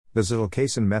The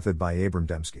Zettelkasten Method by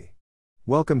abramdemski.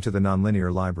 Welcome to the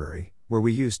Nonlinear Library, where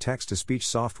we use text-to-speech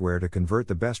software to convert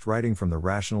the best writing from the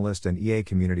Rationalist and EA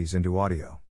communities into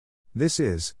audio. This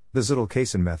is the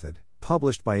Zettelkasten Method,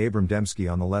 published by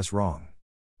abramdemski on the LessWrong.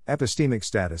 Epistemic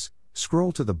Status.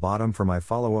 Scroll to the bottom for my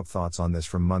follow-up thoughts on this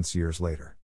from years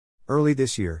later. Early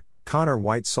this year, Conor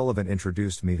White-Sullivan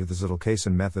introduced me to the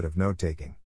Zettelkasten method of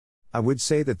note-taking. I would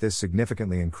say that this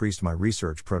significantly increased my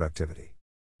research productivity.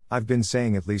 I've been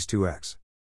saying at least 2x.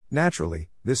 Naturally,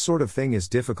 this sort of thing is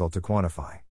difficult to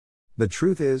quantify. The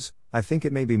truth is, I think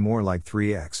it may be more like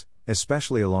 3x,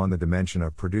 especially along the dimension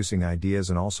of producing ideas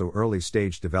and also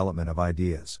early-stage development of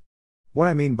ideas. What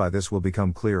I mean by this will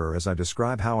become clearer as I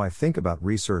describe how I think about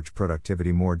research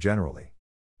productivity more generally.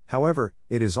 However,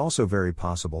 it is also very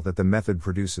possible that the method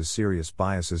produces serious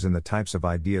biases in the types of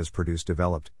ideas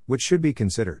developed, which should be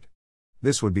considered.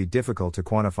 This would be difficult to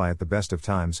quantify at the best of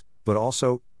times, but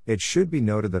also, it should be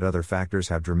noted that other factors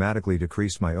have dramatically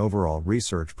decreased my overall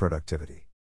research productivity.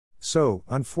 So,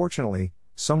 unfortunately,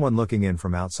 someone looking in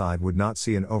from outside would not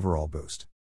see an overall boost.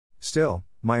 Still,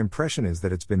 my impression is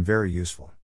that it's been very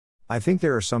useful. I think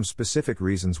there are some specific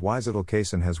reasons why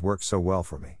Zettelkasten has worked so well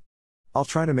for me. I'll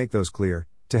try to make those clear,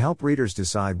 to help readers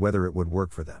decide whether it would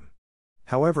work for them.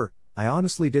 However, I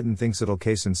honestly didn't think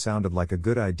Zettelkasten sounded like a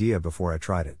good idea before I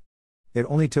tried it. It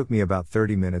only took me about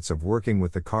 30 minutes of working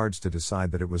with the cards to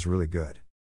decide that it was really good.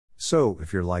 So,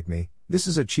 if you're like me, this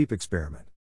is a cheap experiment.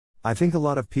 I think a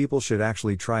lot of people should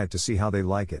actually try it to see how they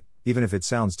like it, even if it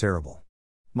sounds terrible.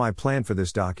 My plan for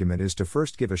this document is to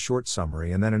first give a short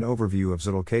summary and then an overview of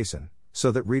Zettelkasten,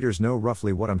 so that readers know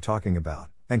roughly what I'm talking about,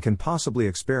 and can possibly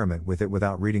experiment with it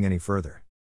without reading any further.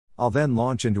 I'll then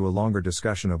launch into a longer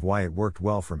discussion of why it worked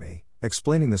well for me,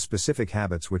 explaining the specific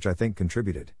habits which I think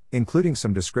contributed, including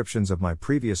some descriptions of my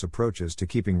previous approaches to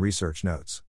keeping research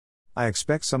notes. I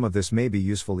expect some of this may be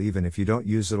useful even if you don't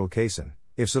use Zettelkasten.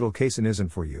 If Zettelkasten isn't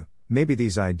for you, maybe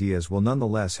these ideas will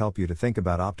nonetheless help you to think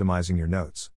about optimizing your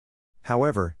notes.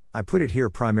 However, I put it here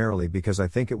primarily because I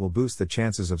think it will boost the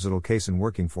chances of Zettelkasten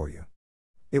working for you.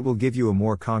 It will give you a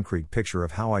more concrete picture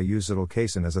of how I use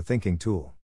Zettelkasten as a thinking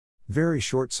tool. Very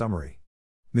short summary.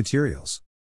 Materials.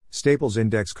 Staples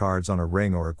index cards on a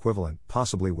ring or equivalent,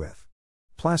 possibly with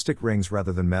plastic rings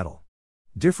rather than metal.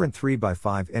 Different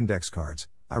 3x5 index cards.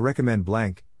 I recommend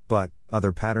blank, but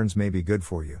other patterns may be good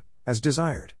for you, as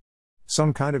desired.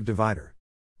 Some kind of divider.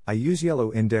 I use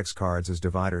yellow index cards as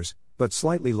dividers, but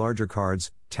slightly larger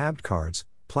cards, tabbed cards,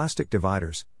 plastic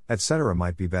dividers, etc.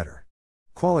 might be better.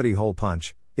 Quality hole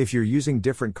punch, if you're using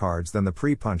different cards than the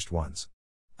pre-punched ones.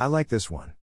 I like this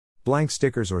one. Blank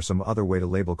stickers or some other way to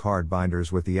label card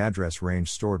binders with the address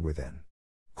range stored within.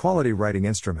 Quality writing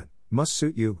instrument, must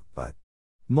suit you, but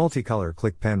multicolor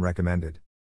click pen recommended.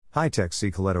 Hi-tec-c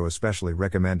coleto especially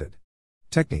recommended.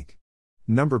 Technique.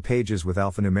 Number pages with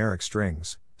alphanumeric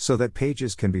strings, so that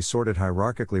pages can be sorted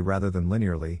hierarchically rather than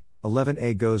linearly.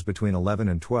 11A goes between 11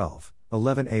 and 12,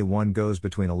 11A1 goes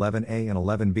between 11A and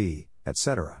 11B,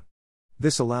 etc.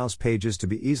 This allows pages to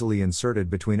be easily inserted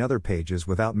between other pages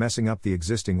without messing up the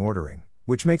existing ordering,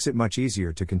 which makes it much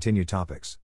easier to continue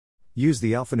topics. Use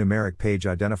the alphanumeric page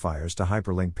identifiers to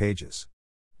hyperlink pages.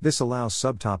 This allows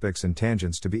subtopics and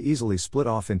tangents to be easily split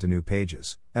off into new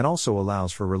pages, and also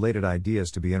allows for related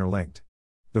ideas to be interlinked.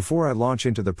 Before I launch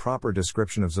into the proper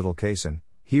description of Zettelkasten,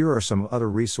 here are some other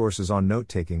resources on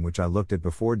note-taking which I looked at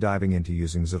before diving into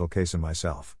using Zettelkasten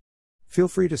myself. Feel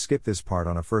free to skip this part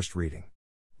on a first reading.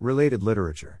 Related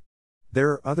literature. There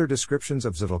are other descriptions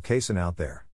of Zettelkasten out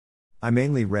there. I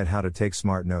mainly read How to Take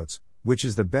Smart Notes, which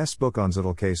is the best book on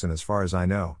Zettelkasten as far as I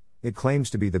know. It claims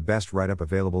to be the best write-up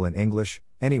available in English,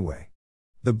 anyway.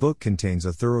 The book contains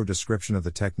a thorough description of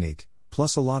the technique,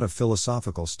 plus a lot of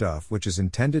philosophical stuff which is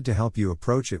intended to help you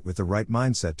approach it with the right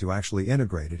mindset to actually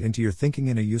integrate it into your thinking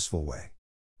in a useful way.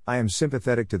 I am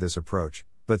sympathetic to this approach,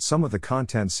 but some of the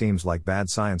content seems like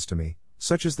bad science to me,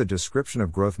 such as the description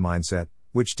of growth mindset,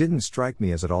 which didn't strike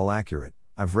me as at all accurate.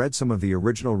 I've read some of the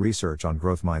original research on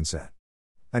growth mindset.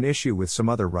 An issue with some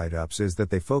other write-ups is that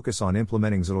they focus on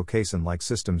implementing Zettelkasten-like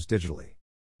systems digitally.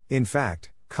 In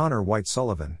fact, Conor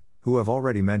White-Sullivan, who I've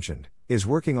already mentioned, is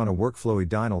working on a workflowy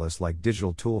Dynalist-like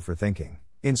digital tool for thinking,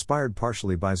 inspired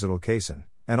partially by Zettelkasten,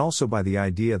 and also by the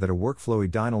idea that a workflowy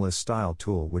Dynalist-style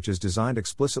tool which is designed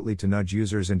explicitly to nudge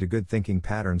users into good thinking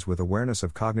patterns with awareness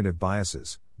of cognitive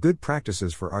biases, good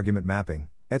practices for argument mapping,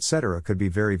 etc. could be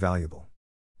very valuable.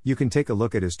 You can take a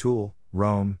look at his tool,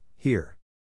 Rome, here.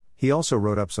 He also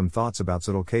wrote up some thoughts about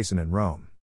Zettelkasten in Rome.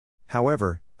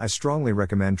 However, I strongly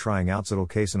recommend trying out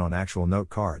Zettelkasten on actual note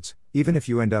cards, even if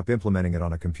you end up implementing it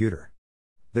on a computer.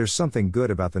 There's something good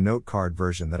about the note card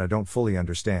version that I don't fully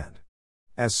understand.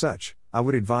 As such, I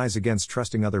would advise against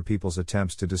trusting other people's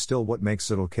attempts to distill what makes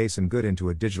Zettelkasten good into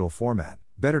a digital format.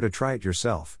 Better to try it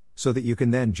yourself, so that you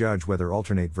can then judge whether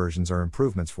alternate versions are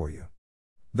improvements for you.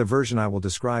 The version I will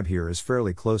describe here is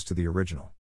fairly close to the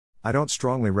original. I don't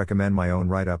strongly recommend my own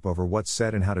write-up over what's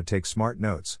said and how to take smart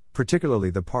notes, particularly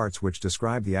the parts which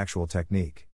describe the actual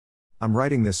technique. I'm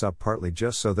writing this up partly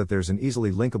just so that there's an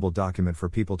easily linkable document for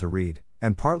people to read,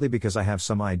 and partly because I have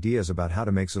some ideas about how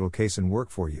to make Zettelkasten work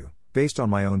for you, based on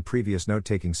my own previous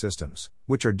note-taking systems,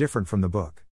 which are different from the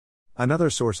book.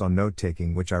 Another source on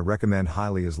note-taking which I recommend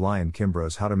highly is Lion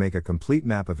Kimbrough's How to Make a Complete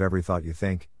Map of Every Thought You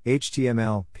Think,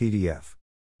 HTML, PDF.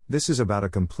 This is about a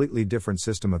completely different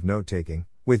system of note-taking,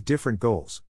 with different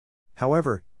goals.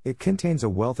 However, it contains a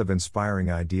wealth of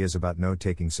inspiring ideas about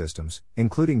note-taking systems,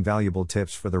 including valuable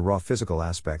tips for the raw physical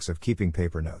aspects of keeping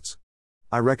paper notes.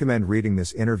 I recommend reading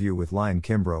this interview with Lion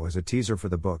Kimbrough as a teaser for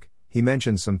the book. He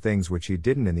mentions some things which he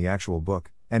didn't in the actual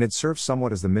book, and it serves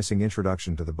somewhat as the missing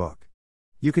introduction to the book.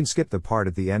 You can skip the part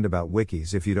at the end about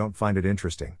wikis if you don't find it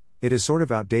interesting. It is sort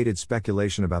of outdated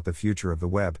speculation about the future of the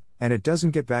web, and it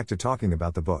doesn't get back to talking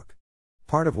about the book.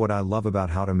 Part of what I love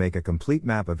about How to Make a Complete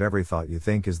Map of Every Thought You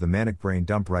Think is the manic brain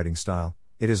dump writing style.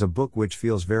 It is a book which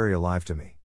feels very alive to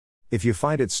me. If you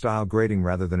find its style grating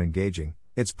rather than engaging,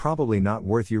 it's probably not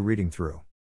worth you reading through.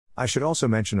 I should also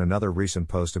mention another recent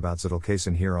post about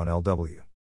Zettelkasten here on LW.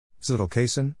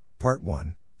 Zettelkasten, Part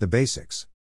 1, The Basics.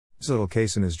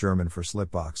 Zettelkasten is German for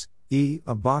slipbox,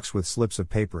 a box with slips of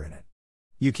paper in it.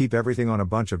 You keep everything on a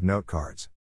bunch of note cards.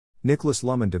 Niklas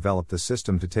Luhmann developed the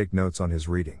system to take notes on his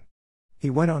reading. He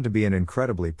went on to be an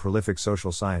incredibly prolific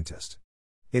social scientist.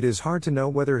 It is hard to know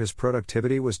whether his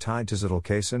productivity was tied to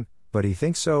Zettelkasten, but he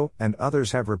thinks so, and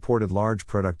others have reported large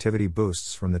productivity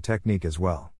boosts from the technique as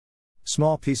well.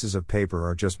 Small pieces of paper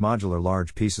are just modular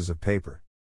large pieces of paper.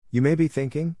 You may be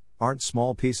thinking, aren't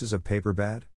small pieces of paper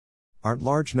bad? Aren't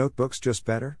large notebooks just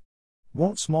better?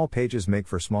 Won't small pages make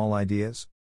for small ideas?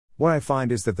 What I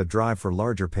find is that the drive for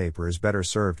larger paper is better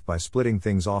served by splitting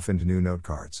things off into new note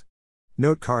cards.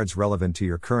 Note cards relevant to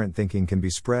your current thinking can be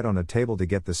spread on a table to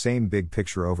get the same big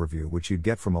picture overview which you'd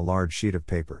get from a large sheet of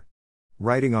paper.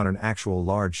 Writing on an actual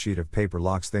large sheet of paper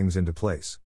locks things into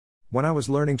place. When I was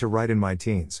learning to write in my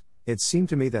teens, it seemed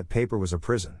to me that paper was a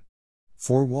prison.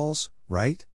 4 walls,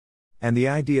 right? And the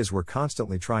ideas were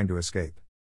constantly trying to escape.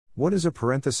 What is a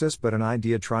parenthesis but an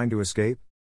idea trying to escape?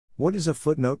 What is a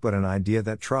footnote but an idea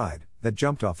that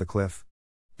jumped off the cliff?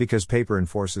 Because paper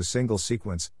enforces single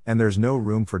sequence, and there's no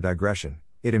room for digression,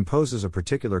 it imposes a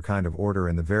particular kind of order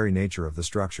in the very nature of the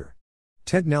structure.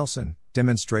 Ted Nelson,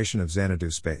 Demonstration of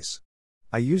Xanadu Space.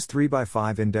 I use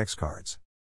 3x5 index cards.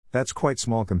 That's quite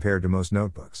small compared to most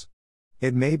notebooks.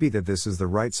 It may be that this is the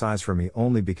right size for me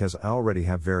only because I already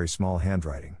have very small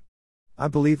handwriting. I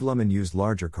believe Luhmann used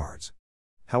larger cards.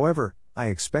 However, I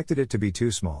expected it to be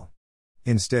too small.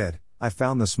 Instead, I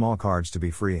found the small cards to be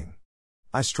freeing.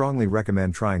 I strongly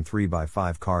recommend trying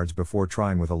 3x5 cards before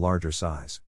trying with a larger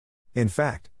size. In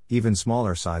fact, even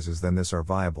smaller sizes than this are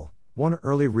viable. One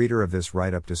early reader of this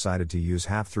write-up decided to use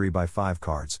half 3x5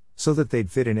 cards, so that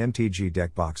they'd fit in MTG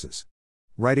deck boxes.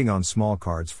 Writing on small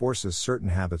cards forces certain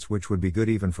habits which would be good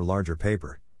even for larger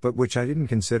paper, but which I didn't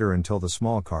consider until the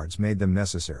small cards made them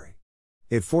necessary.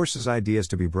 It forces ideas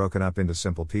to be broken up into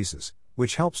simple pieces,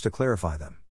 which helps to clarify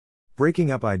them. Breaking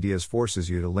up ideas forces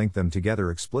you to link them together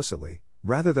explicitly,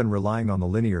 rather than relying on the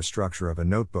linear structure of a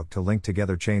notebook to link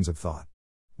together chains of thought.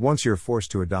 Once you're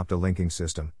forced to adopt a linking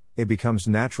system, it becomes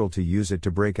natural to use it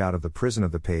to break out of the prison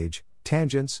of the page.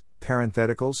 Tangents,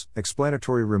 parentheticals,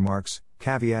 explanatory remarks,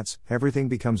 caveats, everything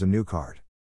becomes a new card.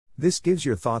 This gives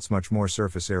your thoughts much more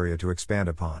surface area to expand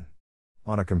upon.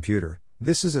 On a computer,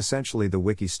 this is essentially the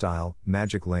wiki-style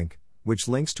magic link, which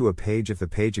links to a page if the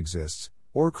page exists,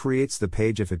 or creates the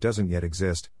page if it doesn't yet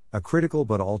exist, a critical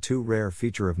but all too rare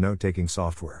feature of note-taking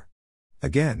software.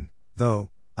 Again, though,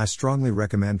 I strongly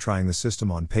recommend trying the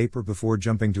system on paper before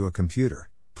jumping to a computer.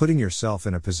 Putting yourself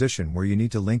in a position where you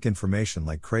need to link information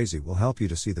like crazy will help you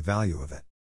to see the value of it.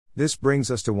 This brings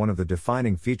us to one of the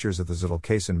defining features of the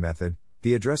Zettelkasten method,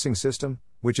 the addressing system,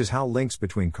 which is how links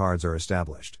between cards are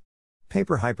established.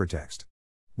 Paper hypertext.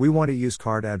 We want to use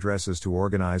card addresses to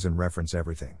organize and reference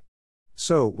everything.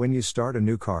 So, when you start a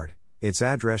new card, its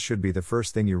address should be the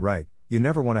first thing you write. You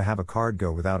never want to have a card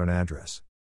go without an address.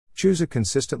 Choose a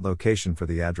consistent location for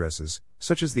the addresses,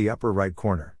 such as the upper right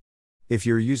corner. If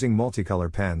you're using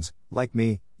multicolor pens, like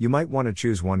me, you might want to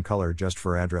choose one color just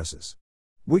for addresses.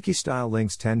 Wiki-style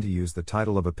links tend to use the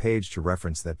title of a page to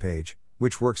reference that page,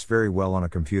 which works very well on a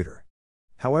computer.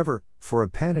 However, for a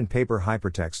pen and paper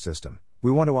hypertext system,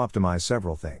 we want to optimize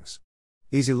several things.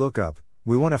 Easy lookup,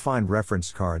 we want to find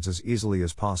referenced cards as easily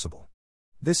as possible.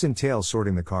 This entails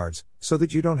sorting the cards, so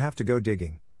that you don't have to go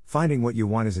digging. Finding what you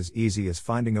want is as easy as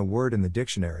finding a word in the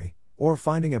dictionary, or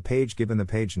finding a page given the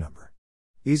page number.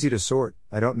 Easy to sort,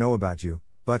 I don't know about you,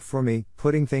 but for me,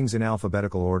 putting things in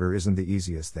alphabetical order isn't the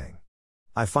easiest thing.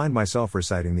 I find myself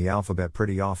reciting the alphabet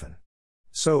pretty often.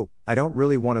 So, I don't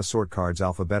really want to sort cards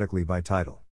alphabetically by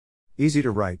title. Easy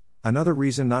to write. Another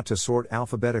reason not to sort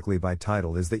alphabetically by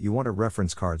title is that you want to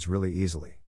reference cards really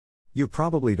easily. You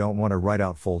probably don't want to write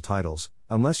out full titles,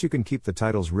 unless you can keep the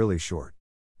titles really short.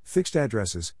 Fixed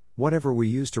addresses, whatever we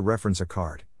use to reference a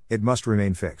card, it must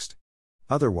remain fixed.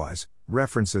 Otherwise,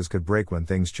 references could break when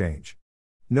things change.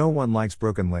 No one likes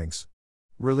broken links.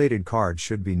 Related cards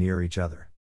should be near each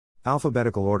other.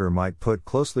 Alphabetical order might put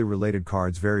closely related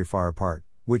cards very far apart,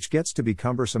 which gets to be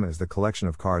cumbersome as the collection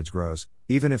of cards grows.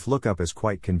 Even if lookup is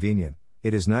quite convenient,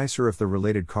 it is nicer if the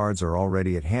related cards are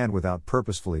already at hand without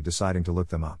purposefully deciding to look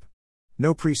them up.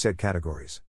 No preset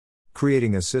categories.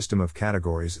 Creating a system of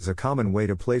categories is a common way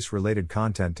to place related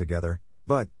content together,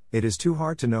 but it is too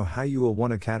hard to know how you will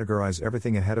want to categorize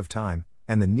everything ahead of time,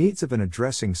 and the needs of an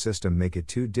addressing system make it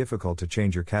too difficult to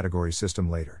change your category system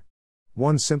later.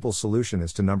 One simple solution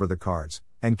is to number the cards,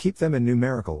 and keep them in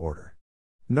numerical order.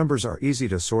 Numbers are easy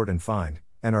to sort and find,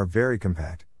 and are very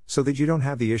compact, so that you don't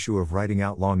have the issue of writing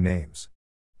out long names.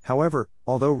 However,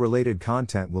 although related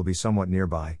content will be somewhat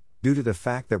nearby, due to the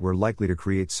fact that we're likely to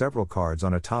create several cards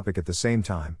on a topic at the same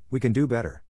time, we can do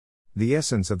better. The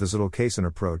essence of the Zettelkasten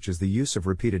approach is the use of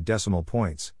repeated decimal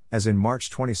points, as in March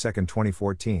 22,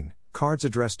 2014, cards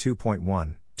address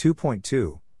 2.1,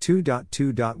 2.2,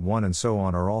 2.2.1 and so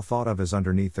on are all thought of as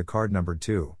underneath the card numbered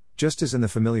 2, just as in the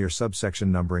familiar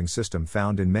subsection numbering system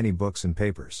found in many books and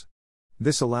papers.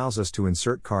 This allows us to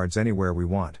insert cards anywhere we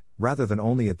want, rather than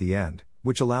only at the end,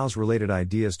 which allows related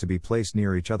ideas to be placed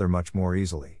near each other much more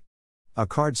easily. A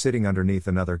card sitting underneath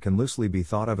another can loosely be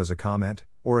thought of as a comment,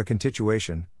 or a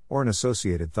continuation, or an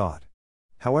associated thought.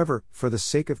 However, for the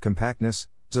sake of compactness,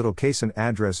 Zettelkasten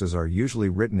addresses are usually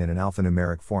written in an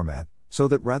alphanumeric format, so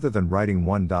that rather than writing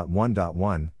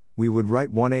 1.1.1, we would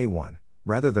write 1A1,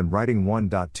 rather than writing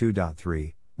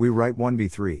 1.2.3, we write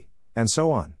 1B3, and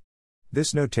so on.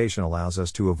 This notation allows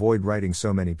us to avoid writing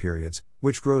so many periods,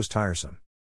 which grows tiresome.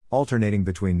 Alternating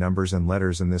between numbers and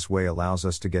letters in this way allows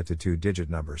us to get to 2-digit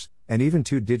numbers, and even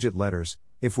 2-digit letters,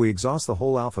 if we exhaust the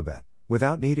whole alphabet,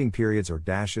 without needing periods or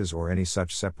dashes or any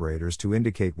such separators to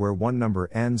indicate where one number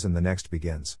ends and the next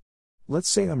begins. Let's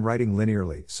say I'm writing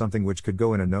linearly, something which could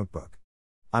go in a notebook.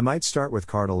 I might start with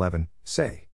card 11,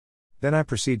 say. Then I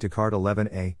proceed to card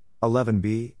 11A,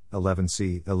 11B,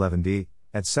 11C, 11D,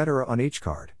 etc. on each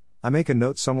card. I make a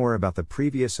note somewhere about the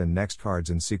previous and next cards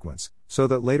in sequence, so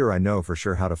that later I know for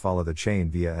sure how to follow the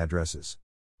chain via addresses.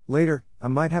 Later, I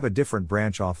might have a different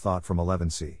branch-off thought from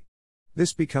 11C.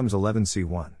 This becomes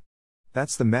 11C1.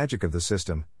 That's the magic of the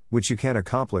system, which you can't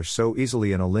accomplish so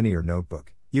easily in a linear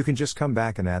notebook. You can just come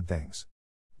back and add things.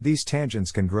 These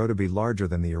tangents can grow to be larger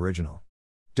than the original.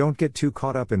 Don't get too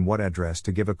caught up in what address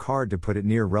to give a card to put it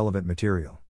near relevant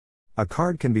material. A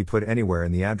card can be put anywhere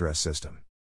in the address system.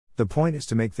 The point is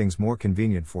to make things more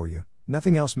convenient for you,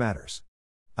 nothing else matters.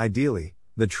 Ideally,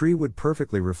 the tree would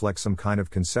perfectly reflect some kind of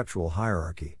conceptual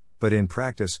hierarchy, but in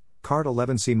practice, card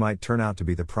 11C might turn out to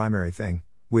be the primary thing,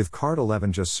 with card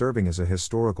 11 just serving as a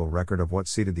historical record of what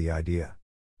seeded the idea.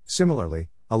 Similarly,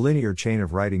 a linear chain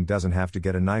of writing doesn't have to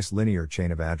get a nice linear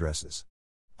chain of addresses.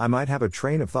 I might have a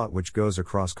train of thought which goes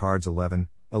across cards 11,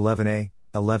 11A,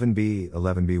 11B,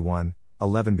 11B1,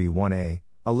 11B1A,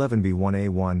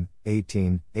 11B1A1,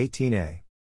 18, 18A.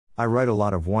 I write a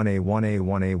lot of 1A, 1A,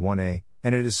 1A, 1A,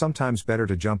 and it is sometimes better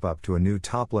to jump up to a new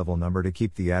top-level number to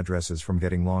keep the addresses from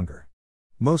getting longer.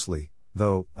 Mostly,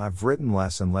 though, I've written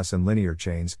less and less in linear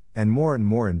chains, and more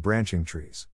in branching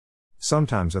trees.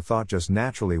 Sometimes a thought just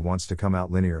naturally wants to come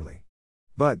out linearly.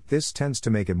 But this tends to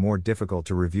make it more difficult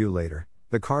to review later.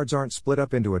 The cards aren't split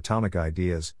up into atomic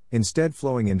ideas, instead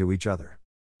flowing into each other.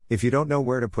 If you don't know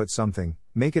where to put something,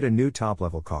 make it a new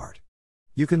top-level card.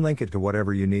 You can link it to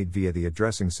whatever you need via the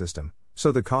addressing system,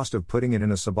 so the cost of putting it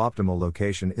in a suboptimal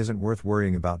location isn't worth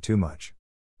worrying about too much.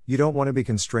 You don't want to be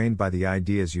constrained by the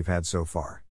ideas you've had so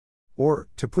far. Or,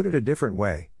 to put it a different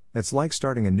way, it's like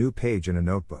starting a new page in a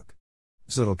notebook.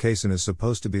 Zettelkasten is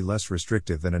supposed to be less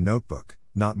restrictive than a notebook,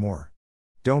 not more.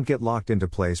 Don't get locked into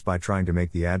place by trying to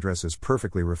make the addresses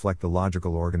perfectly reflect the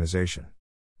logical organization.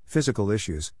 Physical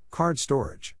issues, card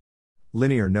storage.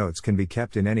 Linear notes can be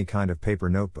kept in any kind of paper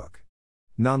notebook.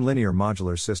 Nonlinear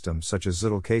modular systems such as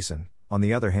Zettelkasten, on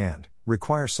the other hand,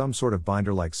 require some sort of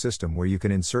binder-like system where you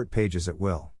can insert pages at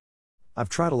will. I've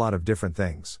tried a lot of different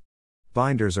things.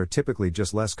 Binders are typically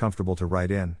just less comfortable to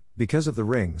write in, because of the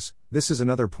rings. This is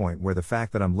another point where the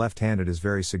fact that I'm left-handed is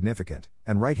very significant,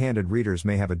 and right-handed readers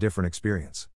may have a different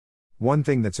experience. One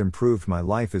thing that's improved my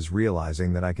life is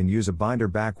realizing that I can use a binder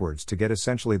backwards to get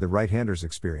essentially the right-hander's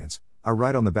experience. I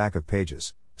write on the back of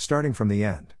pages, starting from the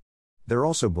end. They're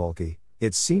also bulky.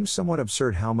 It seems somewhat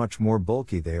absurd how much more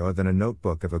bulky they are than a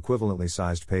notebook of equivalently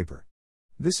sized paper.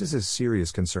 This is a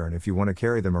serious concern if you want to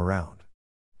carry them around.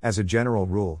 As a general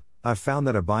rule, I've found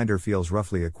that a binder feels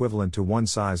roughly equivalent to one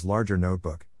size larger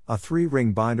notebook. A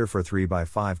 3-ring binder for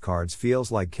 3x5 cards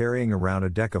feels like carrying around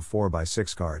a deck of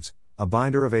 4x6 cards. A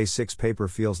binder of A6 paper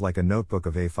feels like a notebook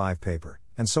of A5 paper,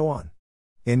 and so on.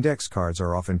 Index cards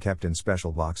are often kept in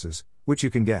special boxes, which you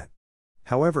can get.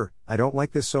 However, I don't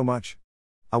like this so much.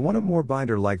 I want a more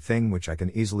binder-like thing which I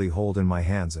can easily hold in my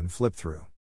hands and flip through.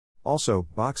 Also,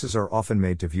 boxes are often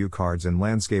made to view cards in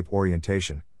landscape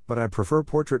orientation, but I prefer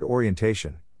portrait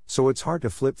orientation, so it's hard to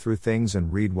flip through things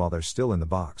and read while they're still in the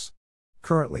box.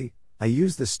 Currently, I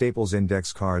use the Staples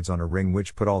index cards on a ring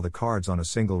which put all the cards on a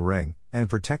single ring, and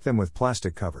protect them with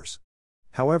plastic covers.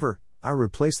 However, I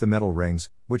replace the metal rings,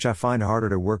 which I find harder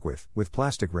to work with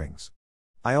plastic rings.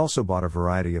 I also bought a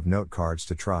variety of note cards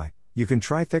to try. You can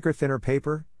try thicker, thinner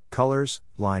paper, colors,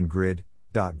 line grid,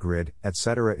 dot grid,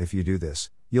 etc. If you do this,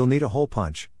 you'll need a hole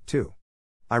punch, too.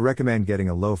 I recommend getting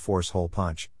a low-force hole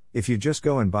punch. If you just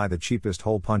go and buy the cheapest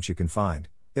hole punch you can find,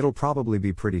 it'll probably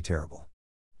be pretty terrible.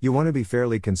 You want to be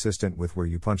fairly consistent with where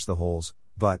you punch the holes,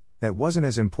 but that wasn't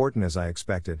as important as I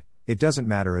expected. It doesn't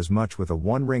matter as much with a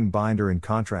 1-ring binder in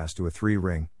contrast to a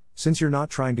 3-ring, since you're not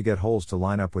trying to get holes to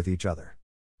line up with each other.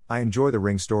 I enjoy the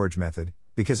ring storage method,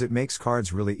 because it makes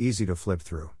cards really easy to flip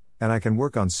through, and I can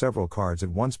work on several cards at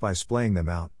once by splaying them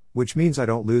out, which means I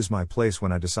don't lose my place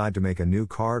when I decide to make a new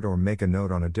card or make a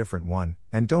note on a different one,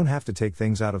 and don't have to take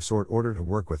things out of sort order to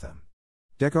work with them.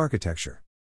 Deck architecture.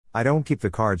 I don't keep the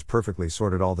cards perfectly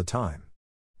sorted all the time.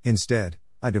 Instead,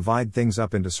 I divide things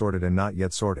up into sorted and not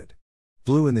yet sorted.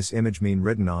 Blue in this image mean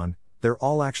written on. They're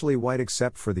all actually white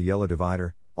except for the yellow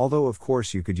divider, although of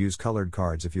course you could use colored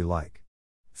cards if you like.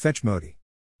 Fetch modi.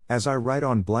 As I write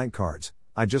on blank cards,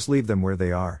 I just leave them where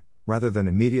they are, rather than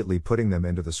immediately putting them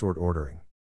into the sort ordering.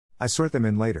 I sort them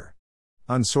in later.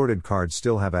 Unsorted cards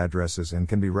still have addresses and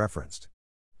can be referenced.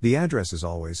 The address is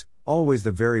always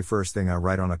the very first thing I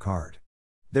write on a card.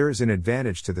 There is an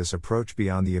advantage to this approach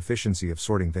beyond the efficiency of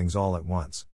sorting things all at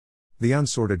once. The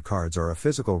unsorted cards are a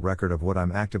physical record of what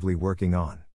I'm actively working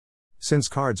on. Since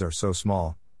cards are so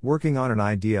small, working on an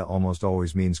idea almost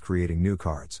always means creating new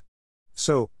cards.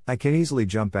 So, I can easily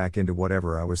jump back into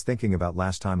whatever I was thinking about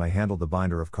last time I handled the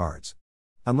binder of cards.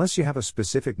 Unless you have a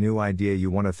specific new idea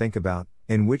you want to think about,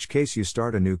 in which case you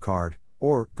start a new card,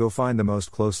 or go find the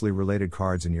most closely related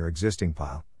cards in your existing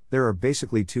pile. There are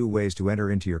basically 2 ways to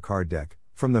enter into your card deck,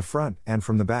 from the front and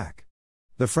from the back.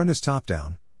 The front is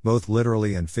top-down, both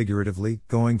literally and figuratively,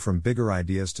 going from bigger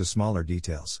ideas to smaller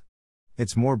details.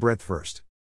 It's more breadth first.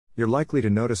 You're likely to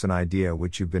notice an idea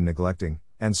which you've been neglecting,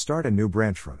 and start a new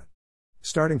branch from it.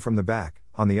 Starting from the back,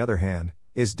 on the other hand,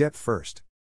 is depth first.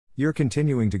 You're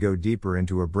continuing to go deeper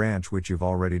into a branch which you've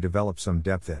already developed some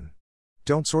depth in.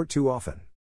 Don't sort too often.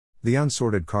 The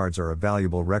unsorted cards are a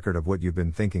valuable record of what you've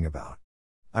been thinking about.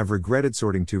 I've regretted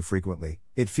sorting too frequently.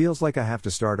 It feels like I have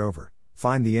to start over,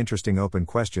 find the interesting open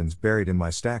questions buried in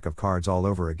my stack of cards all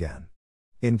over again.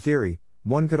 In theory,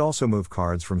 one could also move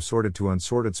cards from sorted to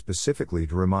unsorted specifically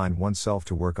to remind oneself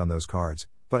to work on those cards,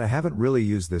 but I haven't really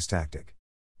used this tactic.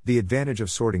 The advantage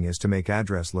of sorting is to make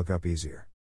address lookup easier.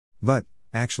 But,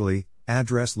 actually,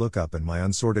 address lookup in my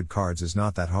unsorted cards is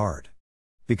not that hard.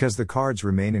 Because the cards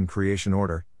remain in creation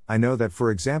order, I know that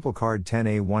for example card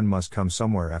 10A1 must come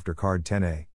somewhere after card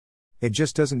 10A. It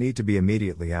just doesn't need to be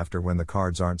immediately after when the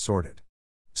cards aren't sorted.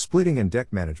 Splitting and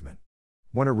deck management.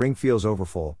 When a ring feels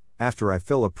overfull, after I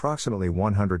fill approximately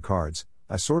 100 cards,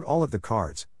 I sort all of the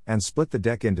cards, and split the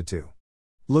deck into 2.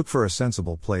 Look for a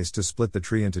sensible place to split the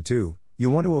tree into 2. You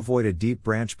want to avoid a deep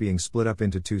branch being split up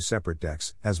into 2 separate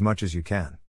decks, as much as you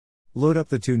can. Load up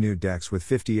the 2 new decks with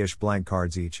 50-ish blank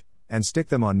cards each, and stick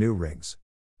them on new rings.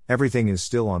 Everything is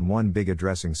still on one big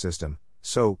addressing system,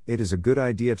 so it is a good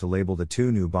idea to label the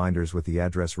 2 new binders with the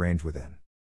address range within.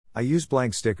 I use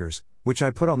blank stickers, which I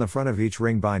put on the front of each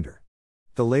ring binder.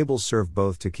 The labels serve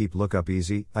both to keep lookup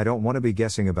easy. I don't want to be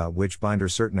guessing about which binder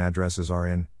certain addresses are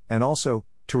in, and also,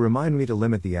 to remind me to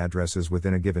limit the addresses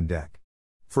within a given deck.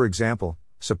 For example,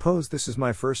 suppose this is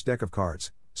my first deck of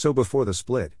cards, so before the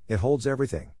split, it holds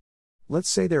everything. Let's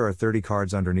say there are 30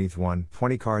 cards underneath 1,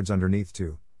 20 cards underneath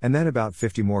 2, and then about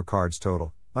 50 more cards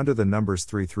total, under the numbers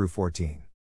 3 through 14.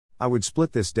 I would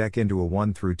split this deck into a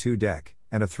 1 through 2 deck,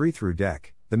 and a 3 through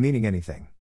deck, the meaning anything.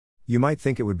 You might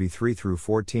think it would be 3 through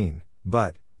 14,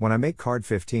 but, when I make card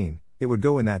 15, it would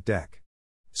go in that deck.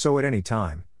 So at any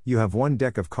time, you have one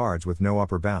deck of cards with no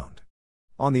upper bound.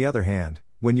 On the other hand,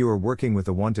 when you are working with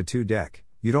a 1 to 2 deck,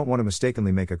 you don't want to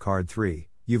mistakenly make a card 3,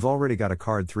 you've already got a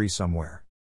card 3 somewhere.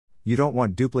 You don't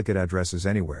want duplicate addresses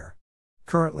anywhere.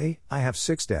 Currently, I have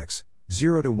 6 decks,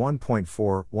 0 to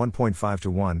 1.4, 1.5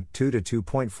 to 1, 2 to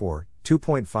 2.4,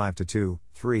 2.5 to 2,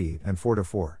 3, and 4 to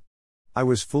 4. I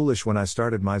was foolish when I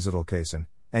started my Zettelkasten,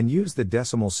 and used the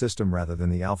decimal system rather than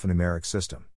the alphanumeric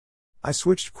system. I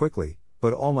switched quickly,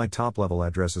 but all my top-level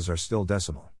addresses are still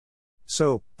decimal.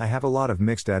 So, I have a lot of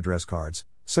mixed address cards,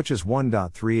 such as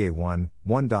 1.3a1,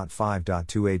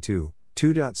 1.5.2a2,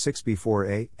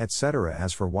 2.6b4a, etc.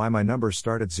 As for why my numbers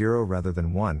start at 0 rather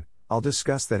than 1, I'll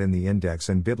discuss that in the index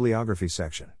and bibliography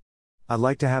section. I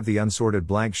like to have the unsorted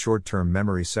blank short-term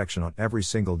memory section on every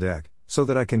single deck, so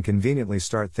that I can conveniently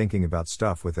start thinking about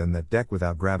stuff within that deck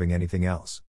without grabbing anything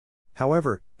else.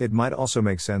 However, it might also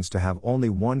make sense to have only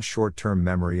one short-term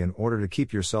memory in order to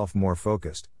keep yourself more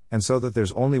focused, and so that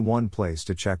there's only one place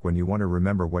to check when you want to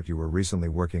remember what you were recently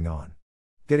working on.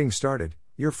 Getting started,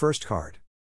 your first card.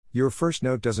 Your first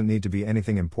note doesn't need to be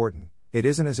anything important. It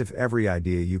isn't as if every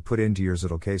idea you put into your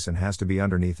Zettelkasten has to be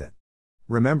underneath it.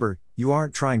 Remember, you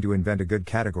aren't trying to invent a good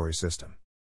category system.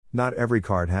 Not every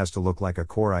card has to look like a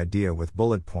core idea with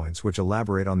bullet points which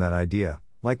elaborate on that idea,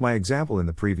 like my example in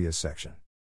the previous section.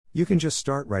 You can just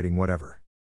start writing whatever.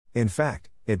 In fact,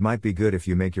 it might be good if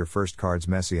you make your first cards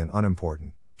messy and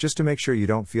unimportant, just to make sure you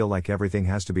don't feel like everything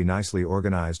has to be nicely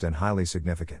organized and highly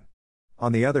significant.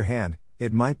 On the other hand,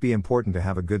 it might be important to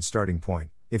have a good starting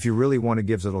point, if you really want to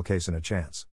give Zettelkasten a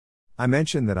chance. I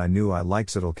mentioned that I knew I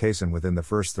liked Zettelkasten within the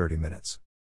first 30 minutes.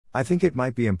 I think it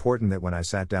might be important that when I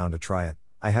sat down to try it,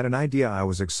 I had an idea I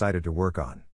was excited to work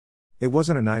on. It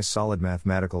wasn't a nice solid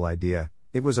mathematical idea,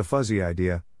 it was a fuzzy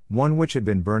idea, one which had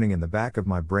been burning in the back of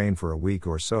my brain for a week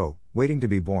or so, waiting to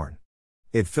be born.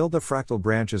 It filled the fractal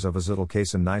branches of a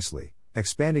Zettelkasten nicely,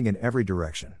 expanding in every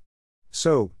direction.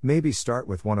 So, maybe start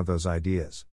with one of those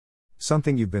ideas.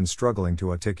 Something you've been struggling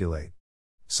to articulate.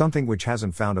 Something which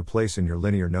hasn't found a place in your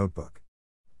linear notebook.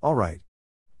 Alright.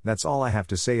 That's all I have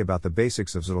to say about the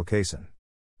basics of Zettelkasten.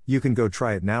 You can go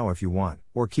try it now if you want,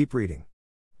 or keep reading.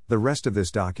 The rest of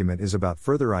this document is about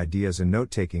further ideas in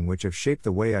note-taking which have shaped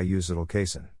the way I use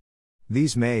Zettelkasten.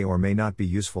 These may or may not be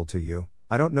useful to you.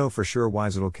 I don't know for sure why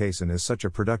Zettelkasten is such a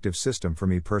productive system for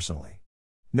me personally.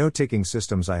 Note-taking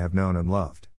systems I have known and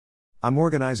loved. I'm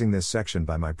organizing this section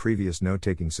by my previous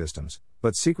note-taking systems,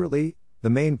 but secretly, the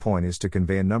main point is to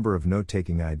convey a number of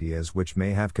note-taking ideas which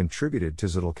may have contributed to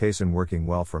Zettelkasten working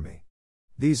well for me.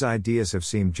 These ideas have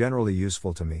seemed generally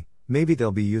useful to me, maybe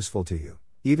they'll be useful to you,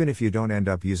 even if you don't end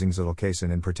up using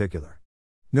Zettelkasten in particular.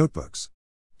 Notebooks.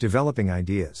 Developing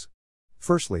ideas.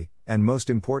 Firstly, and most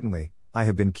importantly, I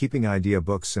have been keeping idea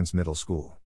books since middle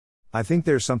school. I think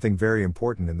there's something very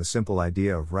important in the simple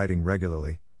idea of writing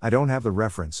regularly. I don't have the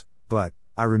reference, but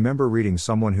I remember reading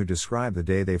someone who described the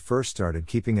day they first started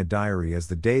keeping a diary as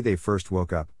the day they first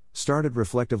woke up, started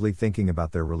reflectively thinking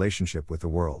about their relationship with the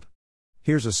world.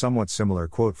 Here's a somewhat similar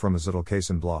quote from a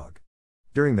Zettelkasten blog.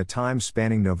 During the time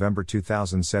spanning November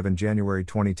 2007 January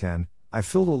 2010, I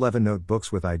filled 11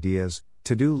 notebooks with ideas,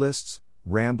 to-do lists,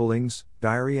 ramblings,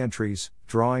 diary entries,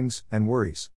 drawings, and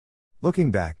worries. Looking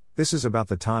back, this is about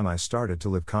the time I started to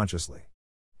live consciously.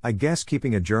 I guess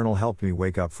keeping a journal helped me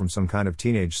wake up from some kind of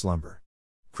teenage slumber.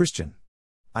 Christian.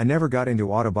 I never got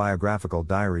into autobiographical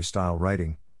diary-style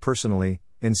writing, personally,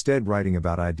 instead writing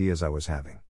about ideas I was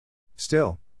having.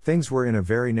 Still, things were in a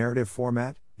very narrative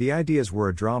format, the ideas were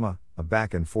a drama, a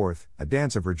back and forth, a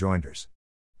dance of rejoinders.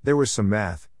 There was some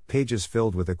math, pages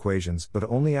filled with equations, but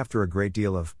only after a great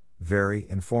deal of, very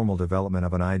informal development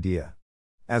of an idea.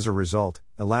 As a result,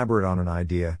 elaborate on an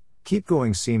idea, keep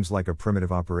going seems like a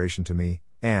primitive operation to me,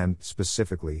 and,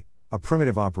 specifically, a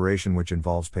primitive operation which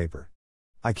involves paper.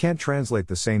 I can't translate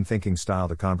the same thinking style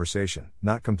to conversation,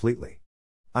 not completely.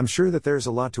 I'm sure that there's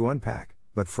a lot to unpack,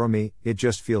 but for me, it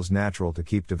just feels natural to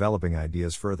keep developing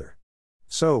ideas further.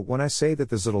 So, when I say that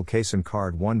the Zettelkasten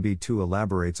card 1b2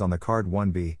 elaborates on the card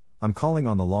 1b, I'm calling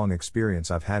on the long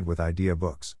experience I've had with idea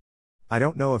books. I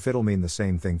don't know if it'll mean the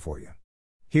same thing for you.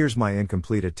 Here's my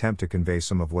incomplete attempt to convey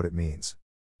some of what it means.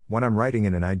 When I'm writing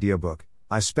in an idea book,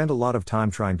 I spend a lot of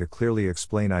time trying to clearly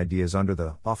explain ideas under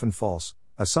the, often false,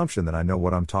 assumption that I know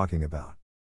what I'm talking about.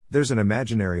 There's an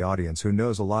imaginary audience who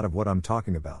knows a lot of what I'm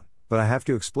talking about, but I have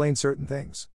to explain certain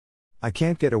things. I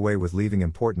can't get away with leaving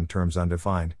important terms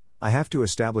undefined. I have to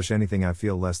establish anything I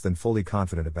feel less than fully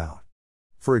confident about.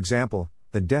 For example,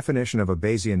 the definition of a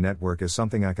Bayesian network is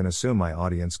something I can assume my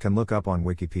audience can look up on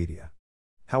Wikipedia.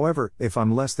 However, if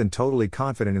I'm less than totally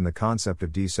confident in the concept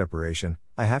of D-separation,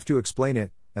 I have to explain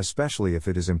it, especially if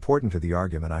it is important to the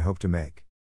argument I hope to make.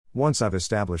 Once I've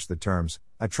established the terms,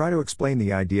 I try to explain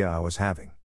the idea I was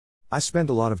having. I spend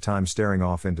a lot of time staring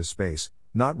off into space,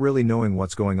 not really knowing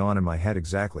what's going on in my head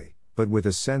exactly, but with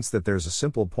a sense that there's a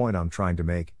simple point I'm trying to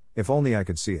make, if only I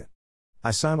could see it.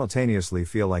 I simultaneously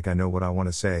feel like I know what I want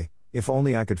to say, if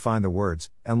only I could find the words,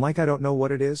 and like I don't know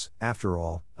what it is. After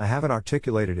all, I haven't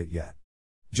articulated it yet.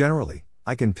 Generally,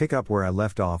 I can pick up where I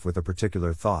left off with a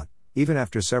particular thought. Even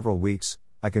after several weeks,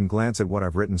 I can glance at what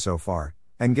I've written so far,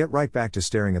 and get right back to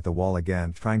staring at the wall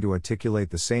again, trying to articulate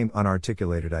the same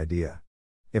unarticulated idea.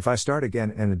 If I start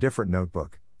again in a different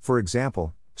notebook, for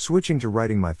example, switching to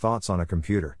writing my thoughts on a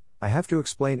computer, I have to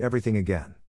explain everything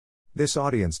again. This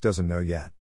audience doesn't know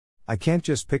yet. I can't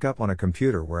just pick up on a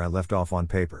computer where I left off on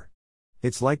paper.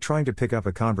 It's like trying to pick up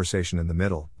a conversation in the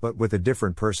middle, but with a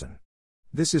different person.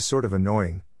 This is sort of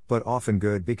annoying, but often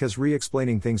good because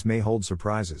re-explaining things may hold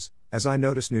surprises, as I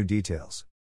notice new details.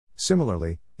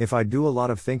 Similarly, if I do a lot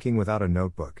of thinking without a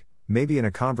notebook, maybe in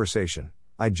a conversation,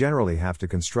 I generally have to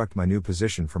construct my new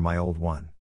position from my old one.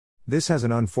 This has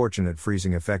an unfortunate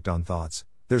freezing effect on thoughts.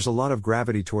 There's a lot of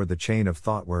gravity toward the chain of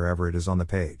thought wherever it is on the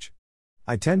page.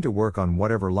 I tend to work on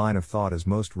whatever line of thought is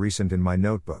most recent in my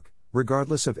notebook,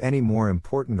 regardless of any more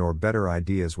important or better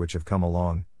ideas which have come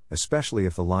along, especially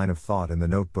if the line of thought in the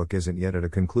notebook isn't yet at a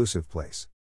conclusive place.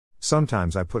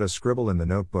 Sometimes I put a scribble in the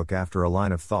notebook after a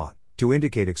line of thought, to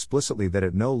indicate explicitly that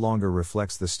it no longer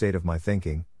reflects the state of my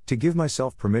thinking, to give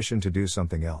myself permission to do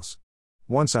something else.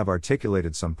 Once I've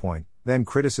articulated some point, then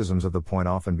criticisms of the point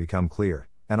often become clear,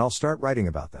 and I'll start writing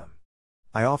about them.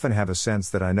 I often have a sense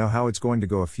that I know how it's going to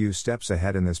go, a few steps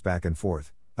ahead in this back and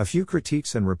forth, a few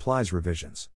critiques and replies,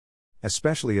 revisions.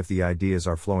 Especially if the ideas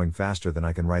are flowing faster than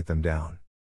I can write them down.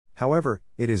 However,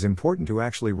 it is important to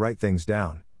actually write things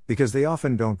down, because they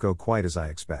often don't go quite as I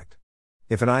expect.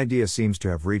 If an idea seems to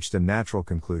have reached a natural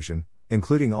conclusion,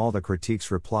 including all the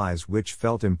critiques, replies which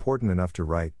felt important enough to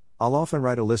write, I'll often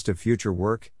write a list of future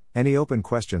work, any open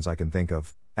questions I can think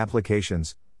of,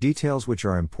 applications, details which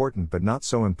are important but not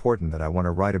so important that I want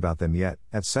to write about them yet,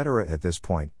 etc. At this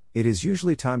point, it is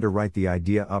usually time to write the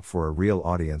idea up for a real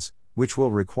audience, which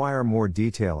will require more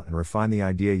detail and refine the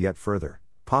idea yet further,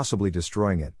 possibly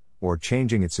destroying it, or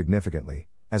changing it significantly,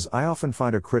 as I often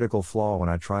find a critical flaw when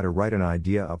I try to write an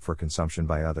idea up for consumption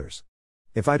by others.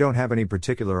 If I don't have any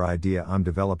particular idea I'm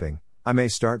developing, I may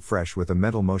start fresh with a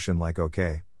mental motion like,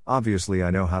 okay, obviously I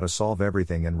know how to solve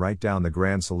everything, and write down the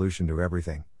grand solution to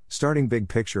everything, starting big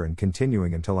picture and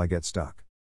continuing until I get stuck.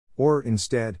 Or,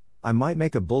 instead, I might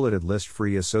make a bulleted list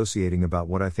free associating about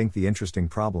what I think the interesting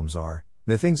problems are,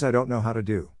 the things I don't know how to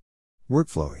do.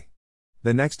 Workflowy.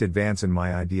 The next advance in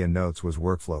my idea notes was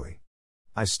workflowy.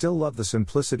 I still love the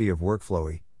simplicity of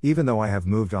workflowy, even though I have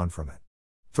moved on from it.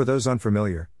 For those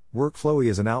unfamiliar, workflowy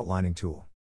is an outlining tool.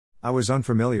 I was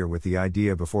unfamiliar with the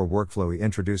idea before workflowy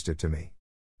introduced it to me.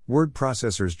 Word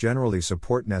processors generally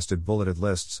support nested bulleted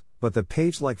lists, but the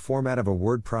page-like format of a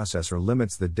word processor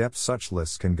limits the depth such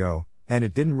lists can go, and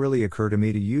it didn't really occur to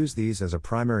me to use these as a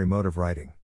primary mode of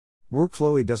writing.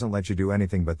 Workflowy doesn't let you do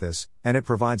anything but this, and it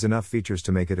provides enough features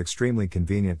to make it extremely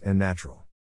convenient and natural.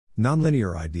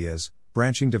 Nonlinear ideas,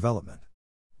 branching development.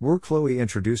 Workflowy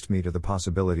introduced me to the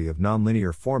possibility of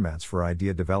nonlinear formats for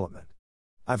idea development.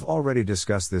 I've already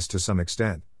discussed this to some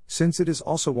extent, since it is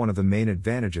also one of the main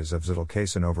advantages of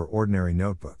Zettelkasten over ordinary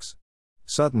notebooks.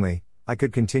 Suddenly, I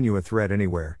could continue a thread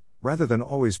anywhere, rather than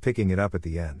always picking it up at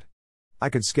the end. I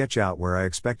could sketch out where I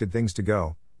expected things to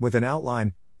go, with an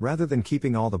outline, rather than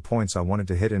keeping all the points I wanted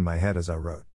to hit in my head as I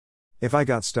wrote. If I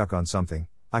got stuck on something,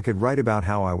 I could write about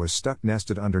how I was stuck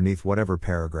nested underneath whatever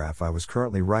paragraph I was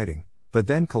currently writing, but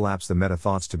then collapse the meta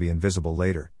thoughts to be invisible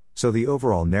later, so the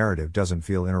overall narrative doesn't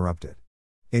feel interrupted.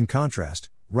 In contrast,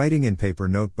 writing in paper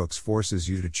notebooks forces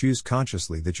you to choose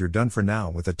consciously that you're done for now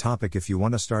with a topic if you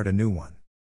want to start a new one.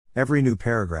 Every new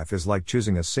paragraph is like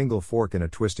choosing a single fork in a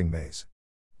twisting maze.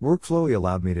 Workflowy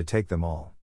allowed me to take them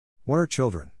all. What are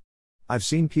children? I've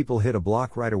seen people hit a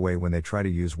block right away when they try to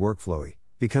use workflowy,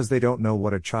 because they don't know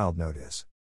what a child node is.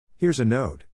 Here's a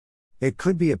node. It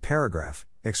could be a paragraph,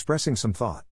 expressing some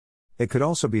thought. It could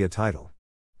also be a title.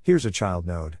 Here's a child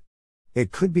node.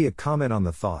 It could be a comment on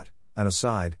the thought, an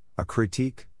aside, a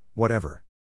critique, whatever.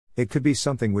 It could be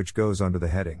something which goes under the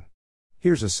heading.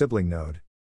 Here's a sibling node.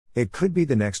 It could be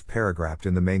the next paragraph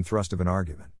in the main thrust of an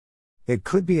argument. It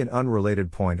could be an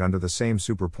unrelated point under the same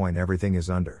superpoint everything is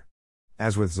under.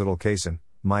 As with Zettelkasten,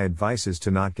 my advice is to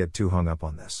not get too hung up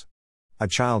on this. A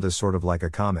child is sort of like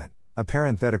a comment, a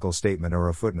parenthetical statement or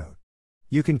a footnote.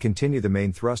 You can continue the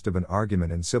main thrust of an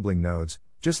argument in sibling nodes,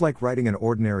 just like writing an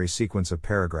ordinary sequence of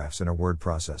paragraphs in a word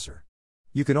processor.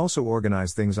 You can also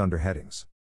organize things under headings.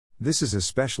 This is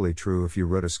especially true if you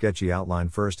wrote a sketchy outline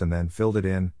first and then filled it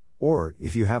in, or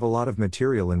if you have a lot of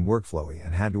material in Workflowy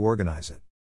and had to organize it.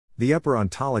 The upper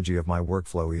ontology of my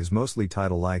Workflowy is mostly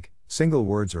title-like, single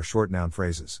words or short noun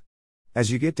phrases.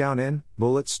 As you get down in,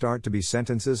 bullets start to be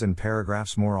sentences and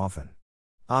paragraphs more often.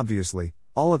 Obviously,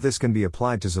 all of this can be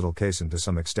applied to Zettelkasten to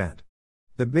some extent.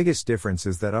 The biggest difference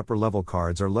is that upper-level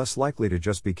cards are less likely to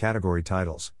just be category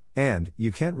titles, and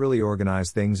you can't really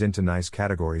organize things into nice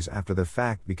categories after the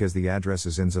fact because the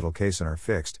addresses in Zettelkasten are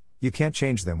fixed. You can't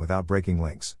change them without breaking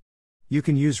links. You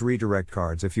can use redirect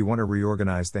cards if you want to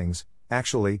reorganize things,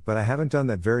 actually, but I haven't done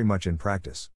that very much in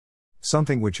practice.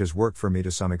 Something which has worked for me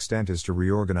to some extent is to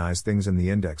reorganize things in the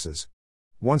indexes.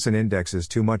 Once an index is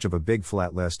too much of a big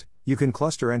flat list, you can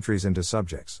cluster entries into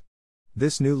subjects.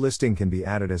 This new listing can be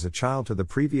added as a child to the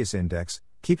previous index,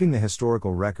 keeping the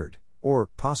historical record, or,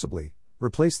 possibly,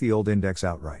 replace the old index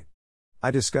outright. I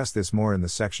discuss this more in the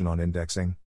section on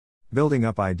indexing. Building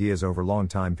up ideas over long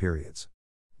time periods.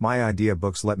 My idea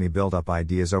books let me build up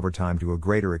ideas over time to a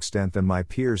greater extent than my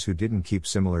peers who didn't keep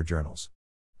similar journals.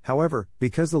 However,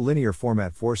 because the linear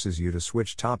format forces you to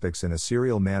switch topics in a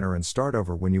serial manner and start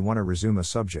over when you want to resume a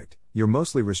subject, you're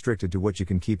mostly restricted to what you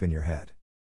can keep in your head.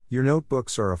 Your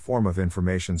notebooks are a form of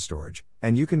information storage,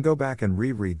 and you can go back and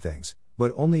reread things,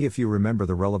 but only if you remember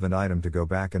the relevant item to go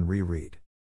back and reread.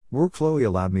 Workflowy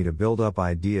allowed me to build up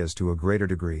ideas to a greater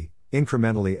degree,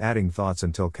 incrementally adding thoughts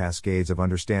until cascades of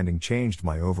understanding changed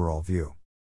my overall view.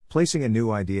 Placing a new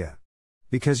idea.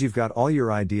 Because you've got all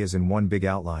your ideas in one big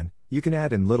outline, you can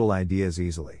add in little ideas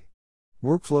easily.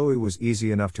 Workflowy was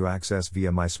easy enough to access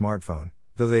via my smartphone,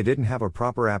 though they didn't have a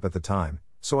proper app at the time,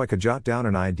 so I could jot down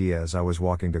an idea as I was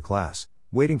walking to class,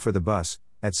 waiting for the bus,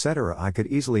 etc. I could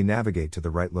easily navigate to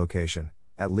the right location,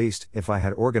 at least if I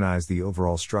had organized the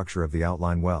overall structure of the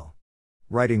outline well.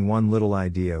 Writing one little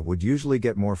idea would usually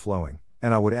get more flowing,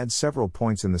 and I would add several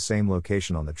points in the same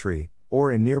location on the tree,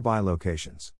 or in nearby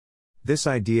locations. This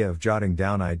idea of jotting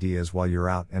down ideas while you're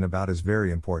out and about is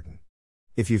very important.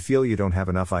 If you feel you don't have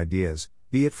enough ideas,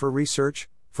 be it for research,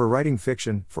 for writing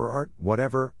fiction, for art,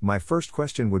 whatever, my first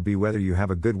question would be whether you have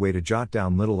a good way to jot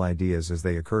down little ideas as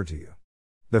they occur to you.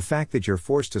 The fact that you're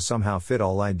forced to somehow fit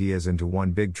all ideas into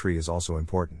one big tree is also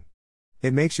important.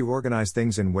 It makes you organize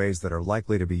things in ways that are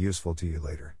likely to be useful to you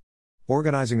later.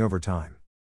 Organizing over time.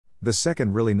 The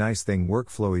second really nice thing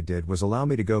Workflowy did was allow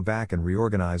me to go back and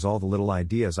reorganize all the little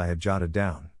ideas I had jotted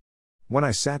down. When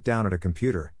I sat down at a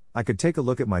computer, I could take a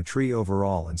look at my tree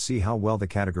overall and see how well the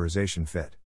categorization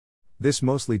fit. This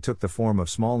mostly took the form of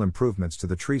small improvements to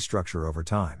the tree structure over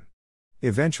time.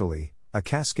 Eventually, a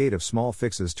cascade of small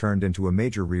fixes turned into a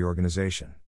major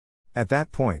reorganization. At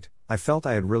that point, I felt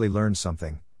I had really learned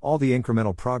something, all the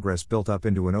incremental progress built up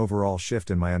into an overall shift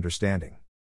in my understanding.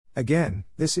 Again,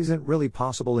 this isn't really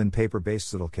possible in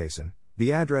paper-based Zettelkasten,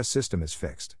 the address system is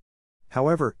fixed.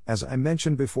 However, as I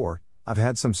mentioned before, I've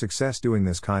had some success doing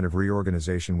this kind of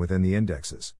reorganization within the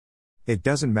indexes. It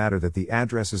doesn't matter that the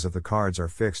addresses of the cards are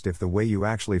fixed if the way you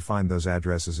actually find those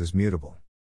addresses is mutable.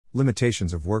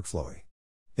 Limitations of Workflowy.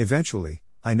 Eventually,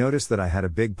 I noticed that I had a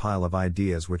big pile of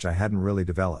ideas which I hadn't really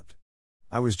developed.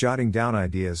 I was jotting down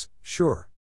ideas, sure.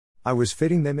 I was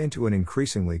fitting them into an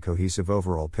increasingly cohesive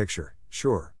overall picture,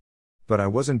 sure. But I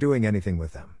wasn't doing anything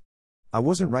with them. I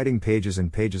wasn't writing pages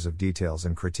and pages of details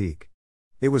and critique.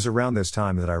 It was around this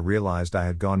time that I realized I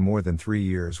had gone more than 3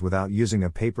 years without using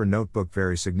a paper notebook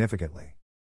very significantly.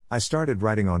 I started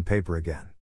writing on paper again.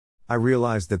 I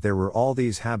realized that there were all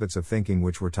these habits of thinking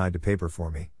which were tied to paper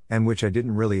for me, and which I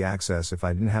didn't really access if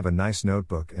I didn't have a nice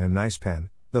notebook and a nice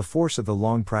pen, the force of the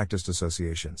long practiced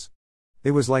associations.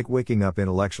 It was like waking up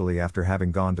intellectually after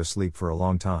having gone to sleep for a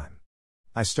long time.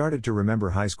 I started to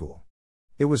remember high school.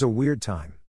 It was a weird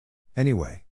time.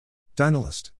 Anyway.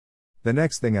 Dynalist. The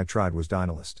next thing I tried was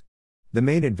Dynalist. The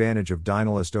main advantage of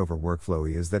Dynalist over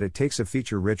Workflowy is that it takes a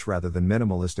feature-rich rather than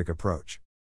minimalistic approach.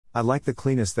 I like the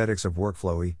clean aesthetics of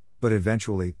Workflowy, but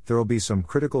eventually, there'll be some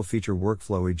critical feature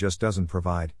Workflowy just doesn't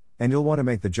provide, and you'll want to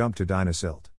make the jump to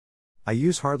Dynasilt. I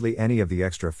use hardly any of the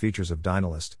extra features of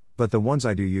Dynalist, but the ones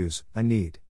I do use, I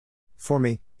need. For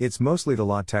me, it's mostly the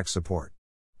LaTeX support.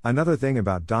 Another thing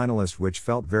about Dynalist which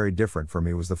felt very different for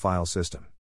me was the file system.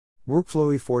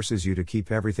 Workflowy forces you to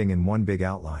keep everything in one big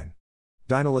outline.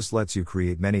 Dynalist lets you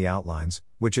create many outlines,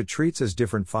 which it treats as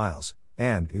different files,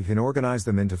 and you can organize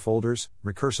them into folders,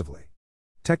 recursively.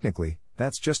 Technically,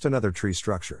 that's just another tree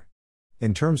structure.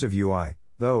 In terms of UI,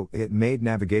 though, it made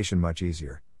navigation much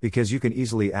easier, because you can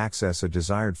easily access a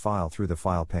desired file through the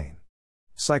file pane.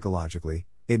 Psychologically,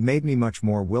 it made me much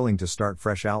more willing to start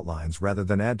fresh outlines rather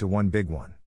than add to one big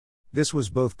one. This was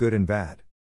both good and bad.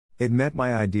 It meant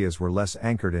my ideas were less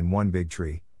anchored in one big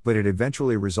tree, but it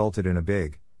eventually resulted in a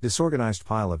big, disorganized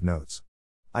pile of notes.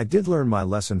 I did learn my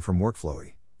lesson from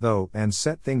Workflowy, though, and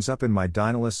set things up in my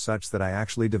Dynalist such that I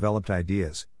actually developed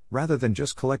ideas, rather than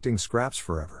just collecting scraps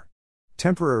forever.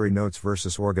 Temporary notes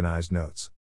versus organized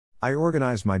notes. I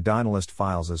organized my Dynalist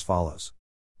files as follows.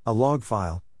 A log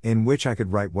file, in which I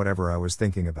could write whatever I was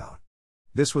thinking about.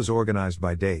 This was organized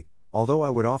by date, although I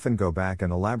would often go back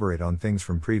and elaborate on things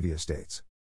from previous dates.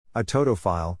 A toto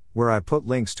file, where I put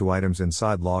links to items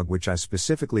inside log which I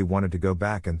specifically wanted to go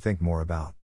back and think more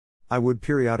about. I would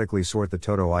periodically sort the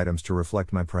toto items to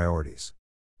reflect my priorities.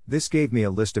 This gave me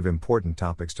a list of important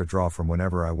topics to draw from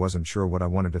whenever I wasn't sure what I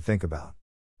wanted to think about.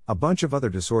 A bunch of other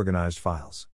disorganized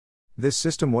files. This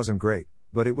system wasn't great,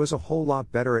 but it was a whole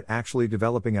lot better at actually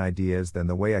developing ideas than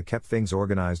the way I kept things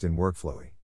organized in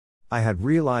Workflowy. I had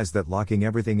realized that locking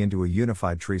everything into a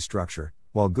unified tree structure,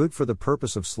 while good for the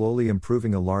purpose of slowly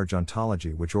improving a large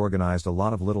ontology which organized a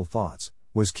lot of little thoughts,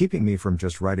 was keeping me from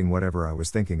just writing whatever I was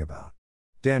thinking about.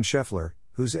 Dan Scheffler,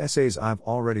 whose essays I've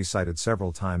already cited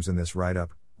several times in this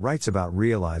write-up, writes about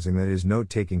realizing that his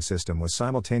note-taking system was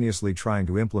simultaneously trying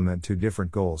to implement two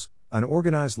different goals: an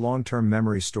organized long-term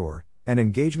memory store, and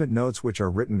engagement notes which are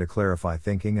written to clarify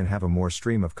thinking and have a more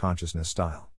stream of consciousness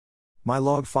style. My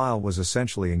log file was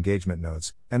essentially engagement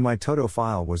notes, and my toto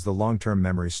file was the long-term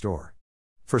memory store.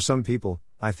 For some people,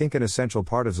 I think an essential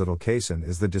part of Zettelkasten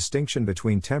is the distinction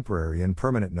between temporary and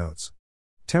permanent notes.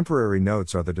 Temporary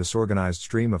notes are the disorganized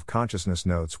stream of consciousness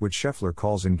notes which Scheffler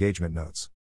calls engagement notes.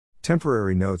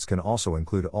 Temporary notes can also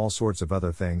include all sorts of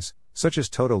other things, such as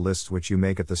toto lists which you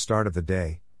make at the start of the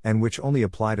day, and which only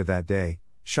apply to that day,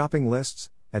 shopping lists,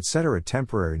 etc.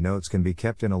 Temporary notes can be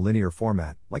kept in a linear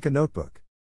format, like a notebook.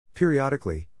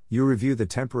 Periodically, you review the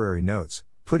temporary notes,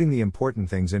 putting the important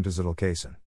things into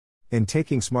Zettelkasten. In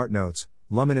taking smart notes,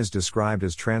 Luhmann is described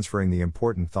as transferring the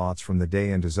important thoughts from the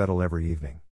day into Zettel every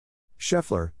evening.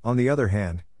 Scheffler, on the other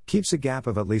hand, keeps a gap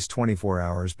of at least 24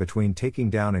 hours between taking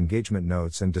down engagement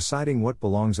notes and deciding what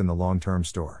belongs in the long-term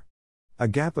store. A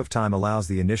gap of time allows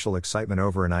the initial excitement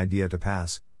over an idea to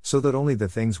pass, so that only the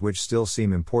things which still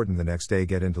seem important the next day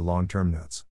get into long-term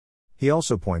notes. He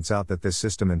also points out that this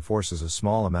system enforces a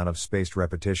small amount of spaced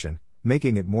repetition,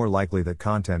 making it more likely that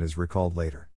content is recalled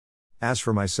later. As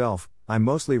for myself, I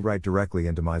mostly write directly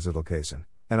into my Zettelkasten,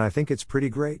 and I think it's pretty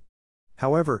great.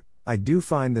 However, I do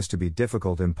find this to be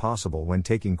difficult and impossible when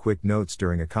taking quick notes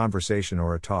during a conversation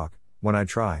or a talk. When I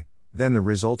try, then the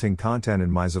resulting content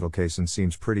in my Zettelkasten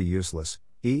seems pretty useless,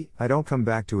 I don't come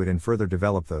back to it and further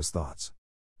develop those thoughts.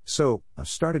 So, I've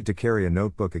started to carry a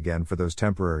notebook again for those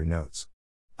temporary notes.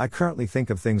 I currently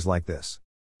think of things like this.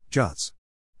 Jots.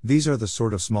 These are the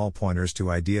sort of small pointers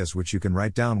to ideas which you can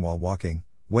write down while walking,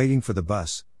 waiting for the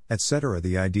bus, etc.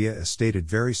 The idea is stated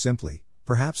very simply,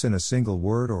 perhaps in a single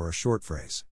word or a short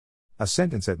phrase. A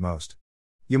sentence at most.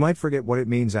 You might forget what it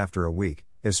means after a week,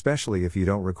 especially if you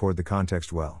don't record the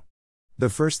context well. The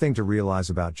first thing to realize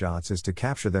about jots is to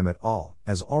capture them at all,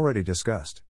 as already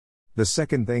discussed. The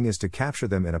second thing is to capture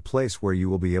them in a place where you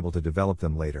will be able to develop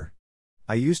them later.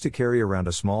 I used to carry around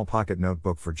a small pocket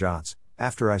notebook for jots,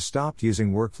 after I stopped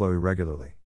using Workflowy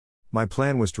regularly. My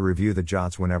plan was to review the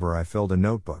jots whenever I filled a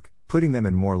notebook, putting them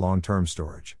in more long-term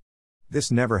storage.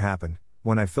 This never happened.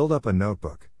 When I filled up a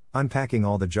notebook, unpacking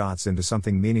all the jots into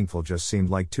something meaningful just seemed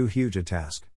like too huge a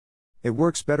task. It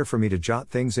works better for me to jot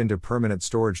things into permanent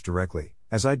storage directly,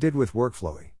 as I did with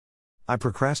Workflowy. I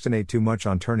procrastinate too much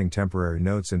on turning temporary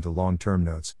notes into long-term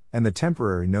notes, and the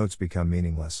temporary notes become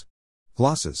meaningless.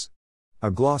 Glosses.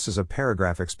 A gloss is a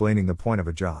paragraph explaining the point of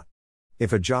a jot.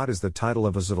 If a jot is the title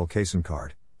of a Zettelkasten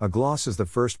card, a gloss is the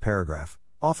first paragraph,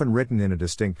 often written in a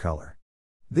distinct color.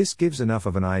 This gives enough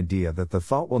of an idea that the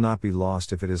thought will not be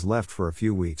lost if it is left for a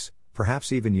few weeks,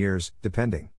 perhaps even years,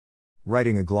 depending.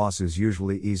 Writing a gloss is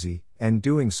usually easy, and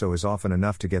doing so is often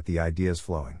enough to get the ideas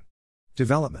flowing.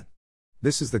 Development.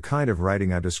 This is the kind of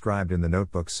writing I described in the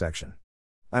notebooks section.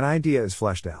 An idea is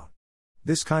fleshed out.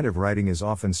 This kind of writing is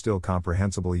often still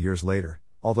comprehensible years later,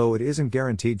 although it isn't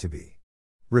guaranteed to be.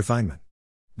 Refinement.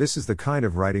 This is the kind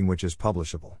of writing which is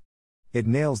publishable. It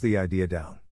nails the idea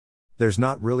down. There's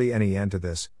not really any end to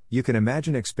this. You can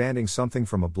imagine expanding something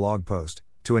from a blog post,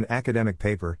 to an academic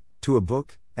paper, to a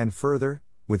book, and further,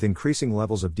 with increasing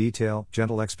levels of detail,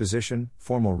 gentle exposition,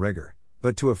 formal rigor.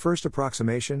 But to a first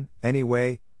approximation,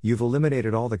 anyway, you've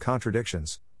eliminated all the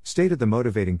contradictions, stated the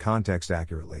motivating context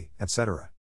accurately,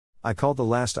 etc. I called the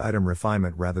last item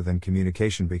refinement rather than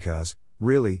communication because,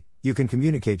 really, you can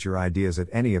communicate your ideas at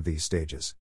any of these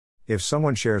stages. If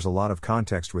someone shares a lot of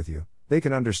context with you, They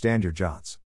can understand your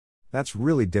jots. That's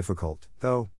really difficult,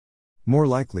 though. More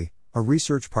likely, a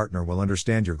research partner will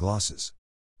understand your glosses.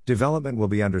 Development will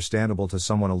be understandable to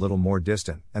someone a little more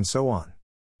distant, and so on.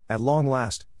 At long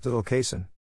last, Zettelkasten.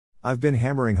 I've been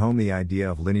hammering home the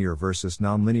idea of linear versus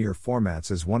nonlinear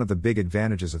formats as one of the big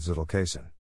advantages of Zettelkasten.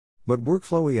 But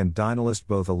Workflowy and Dynalist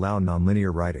both allow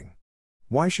nonlinear writing.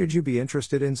 Why should you be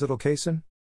interested in Zettelkasten?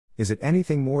 Is it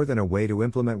anything more than a way to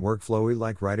implement Workflowy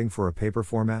like writing for a paper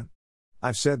format?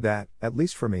 I've said that, at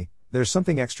least for me, there's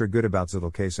something extra good about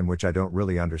Zettelkasten which I don't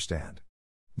really understand.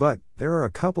 But, there are a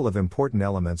couple of important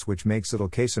elements which make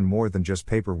Zettelkasten more than just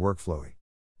paper Workflowy.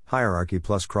 Hierarchy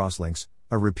plus crosslinks,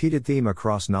 a repeated theme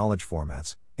across knowledge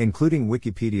formats, including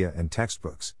Wikipedia and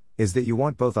textbooks, is that you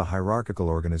want both a hierarchical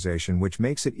organization which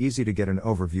makes it easy to get an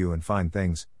overview and find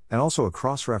things, and also a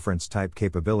cross-reference type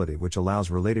capability which allows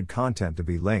related content to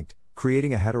be linked,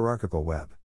 creating a hierarchical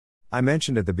web. I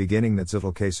mentioned at the beginning that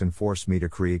Zettelkasten forced me to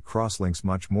create crosslinks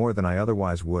much more than I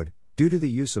otherwise would, due to the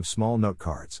use of small note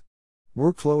cards.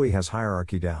 Workflowy has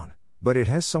hierarchy down, but it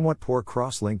has somewhat poor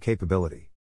cross-link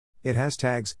capability. It has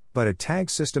tags, but a tag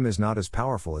system is not as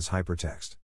powerful as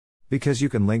hypertext. Because you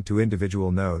can link to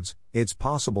individual nodes, it's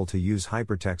possible to use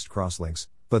hypertext crosslinks,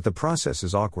 but the process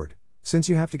is awkward, since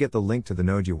you have to get the link to the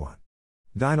node you want.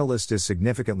 Dynalist is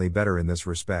significantly better in this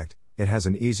respect. It has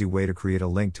an easy way to create a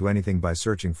link to anything by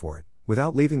searching for it,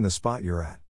 without leaving the spot you're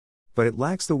at. But it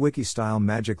lacks the wiki-style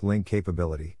magic link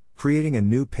capability, creating a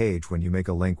new page when you make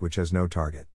a link which has no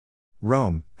target.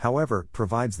 Rome, however,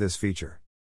 provides this feature.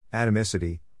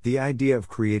 Atomicity, the idea of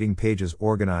creating pages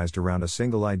organized around a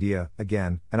single idea,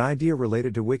 again, an idea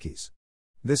related to wikis.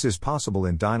 This is possible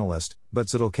in Dynalist, but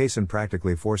Zettelkasten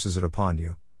practically forces it upon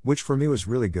you, which for me was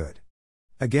really good.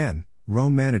 Again,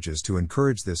 Rome manages to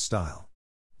encourage this style.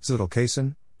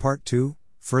 Zettelkasten, Part 2,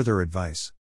 Further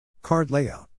Advice. Card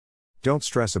Layout. Don't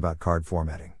stress about card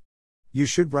formatting. You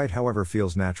should write however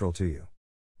feels natural to you.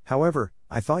 However,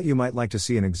 I thought you might like to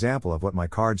see an example of what my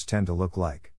cards tend to look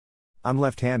like. I'm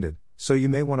left-handed, so you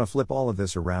may want to flip all of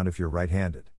this around if you're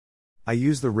right-handed. I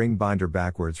use the ring binder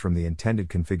backwards from the intended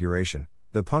configuration.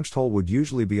 The punched hole would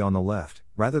usually be on the left,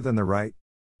 rather than the right.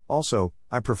 Also,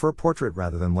 I prefer portrait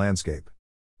rather than landscape.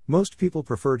 Most people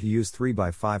prefer to use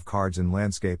 3x5 cards in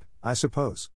landscape, I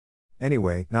suppose.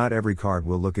 Anyway, not every card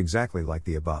will look exactly like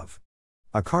the above.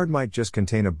 A card might just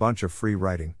contain a bunch of free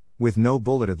writing, with no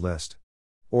bulleted list.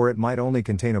 Or it might only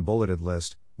contain a bulleted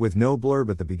list, with no blurb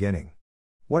at the beginning.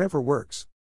 Whatever works.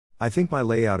 I think my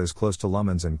layout is close to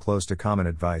Luhmann's and close to common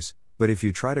advice, but if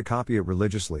you try to copy it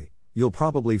religiously, you'll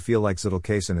probably feel like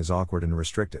Zettelkasten is awkward and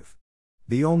restrictive.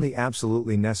 The only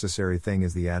absolutely necessary thing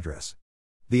is the address.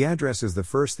 The address is the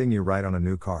first thing you write on a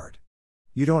new card.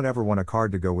 You don't ever want a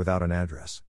card to go without an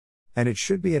address. And it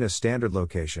should be in a standard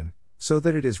location, so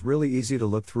that it is really easy to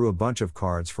look through a bunch of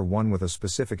cards for one with a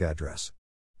specific address.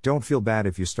 Don't feel bad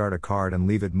if you start a card and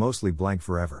leave it mostly blank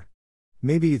forever.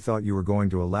 Maybe you thought you were going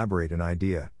to elaborate an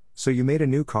idea, so you made a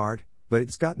new card, but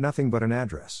it's got nothing but an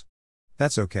address.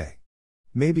 That's okay.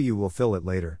 Maybe you will fill it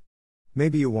later.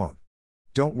 Maybe you won't.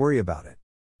 Don't worry about it.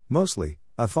 Mostly,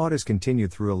 a thought is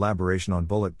continued through elaboration on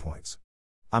bullet points.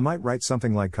 I might write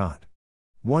something like cont.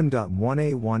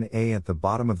 1.1a1a at the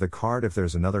bottom of the card if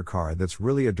there's another card that's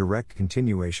really a direct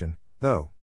continuation, though.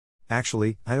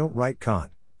 Actually, I don't write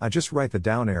cont, I just write the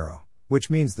down arrow, which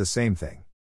means the same thing.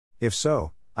 If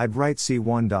so, I'd write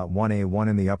C1.1a1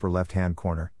 in the upper left-hand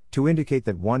corner, to indicate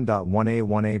that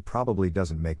 1.1a1a probably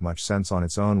doesn't make much sense on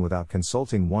its own without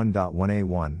consulting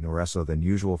 1.1a1 nor eso than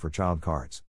usual for child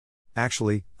cards.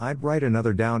 Actually, I'd write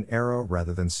another down arrow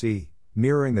rather than C,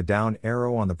 mirroring the down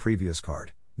arrow on the previous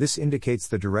card. This indicates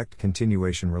the direct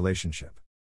continuation relationship.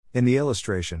 In the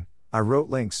illustration, I wrote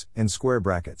links in square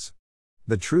brackets.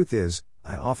 The truth is,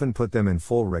 I often put them in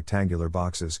full rectangular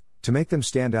boxes, to make them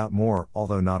stand out more,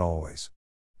 although not always.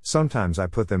 Sometimes I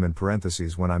put them in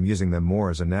parentheses when I'm using them more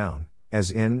as a noun,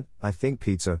 as in, I think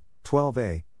pizza,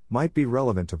 12a, might be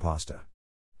relevant to pasta.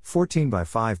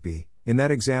 14x5b, in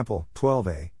that example,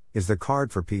 12a, is the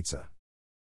card for pizza.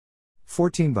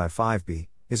 14x5b,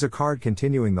 is a card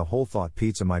continuing the whole thought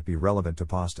pizza might be relevant to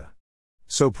pasta.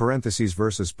 So parentheses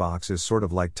versus box is sort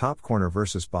of like top corner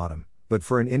versus bottom, but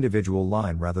for an individual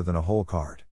line rather than a whole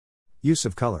card. Use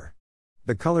of color.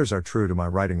 The colors are true to my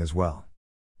writing as well.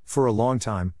 For a long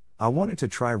time, I wanted to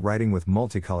try writing with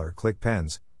multicolor click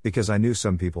pens, because I knew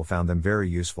some people found them very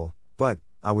useful, but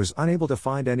I was unable to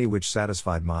find any which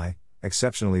satisfied my,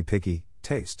 exceptionally picky,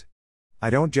 taste. I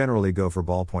don't generally go for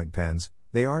ballpoint pens,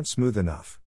 they aren't smooth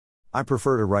enough. I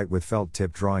prefer to write with felt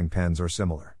tip drawing pens or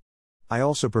similar. I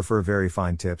also prefer very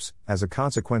fine tips, as a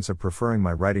consequence of preferring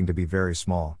my writing to be very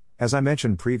small, as I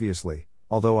mentioned previously,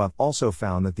 although I've also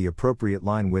found that the appropriate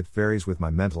line width varies with my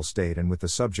mental state and with the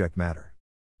subject matter.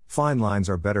 Fine lines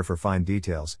are better for fine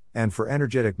details, and for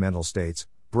energetic mental states,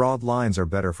 broad lines are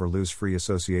better for loose free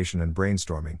association and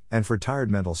brainstorming, and for tired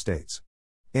mental states.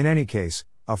 In any case,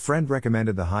 a friend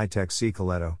recommended the hi-tec-c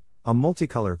coleto, a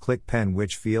multicolor click pen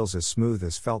which feels as smooth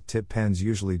as felt tip pens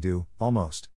usually do,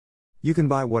 almost. You can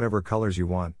buy whatever colors you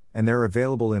want, and they're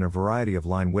available in a variety of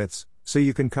line widths, so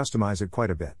you can customize it quite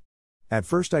a bit. At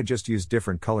first I just used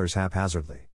different colors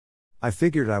haphazardly. I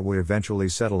figured I would eventually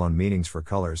settle on meanings for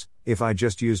colors, if I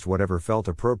just used whatever felt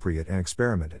appropriate and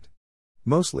experimented.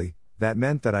 Mostly, that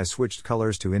meant that I switched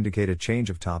colors to indicate a change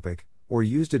of topic, or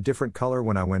used a different color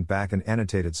when I went back and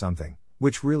annotated something,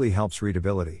 which really helps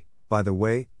readability. By the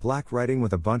way, black writing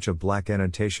with a bunch of black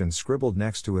annotations scribbled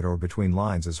next to it or between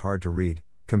lines is hard to read,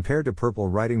 compared to purple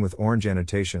writing with orange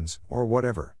annotations, or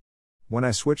whatever. When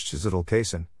I switched to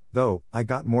Zettelkasten, though, I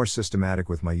got more systematic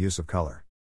with my use of color.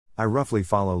 I roughly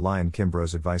follow Lion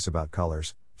Kimbrough's advice about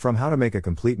colors, from how to make a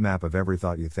complete map of every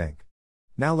thought you think.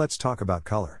 Now let's talk about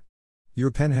color.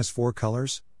 Your pen has 4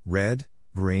 colors: red,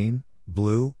 green,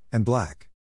 blue, and black.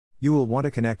 You will want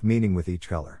to connect meaning with each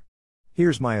color.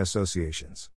 Here's my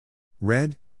associations.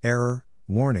 Red, error,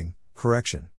 warning,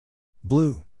 correction.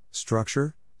 Blue,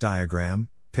 structure, diagram,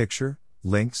 picture,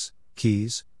 links,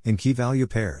 keys, and key value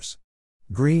pairs.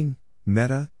 Green,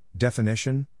 meta,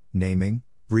 definition, naming,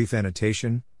 brief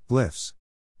annotation, glyphs.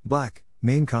 Black,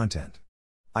 main content.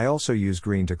 I also use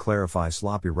green to clarify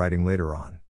sloppy writing later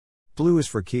on. Blue is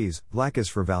for keys, black is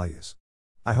for values.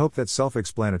 I hope that's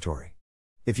self-explanatory.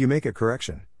 If you make a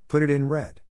correction, put it in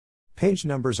red. Page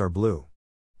numbers are blue.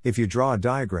 If you draw a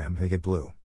diagram, make it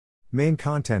blue. Main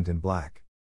content in black.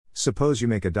 Suppose you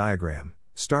make a diagram,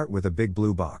 start with a big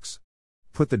blue box.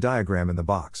 Put the diagram in the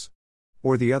box.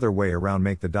 Or the other way around,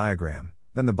 make the diagram,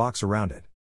 then the box around it.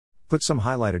 Put some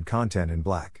highlighted content in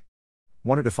black.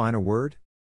 Want to define a word?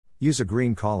 Use a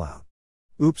green callout.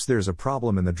 Oops, there's a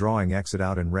problem in the drawing, exit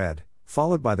out in red,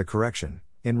 followed by the correction,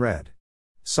 in red.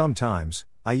 Sometimes,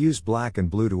 I use black and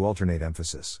blue to alternate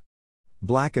emphasis.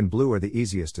 Black and blue are the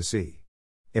easiest to see.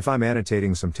 If I'm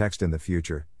annotating some text in the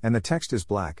future, and the text is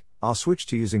black, I'll switch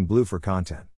to using blue for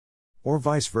content. Or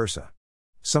vice versa.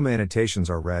 Some annotations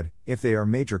are red, if they are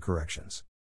major corrections.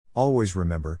 Always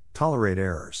remember, tolerate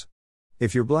errors.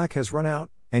 If your black has run out,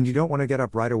 and you don't want to get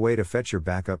up right away to fetch your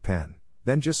backup pen,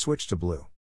 then just switch to blue.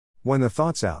 When the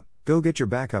thought's out, go get your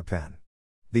backup pen.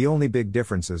 The only big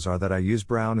differences are that I use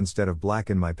brown instead of black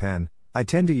in my pen, I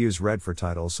tend to use red for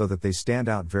titles so that they stand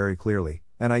out very clearly,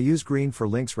 and I use green for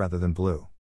links rather than blue.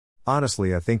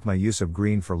 Honestly, I think my use of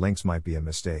green for links might be a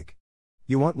mistake.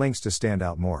 You want links to stand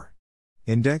out more.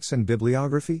 Index and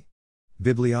bibliography?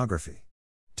 Bibliography.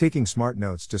 Taking smart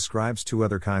notes describes 2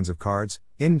 other kinds of cards,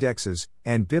 indexes,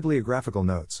 and bibliographical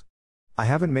notes. I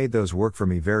haven't made those work for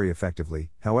me very effectively,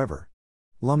 however.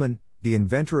 Luhmann, the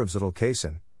inventor of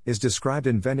Zettelkasten, is described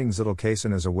inventing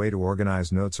Zettelkasten as a way to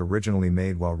organize notes originally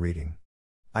made while reading.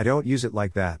 I don't use it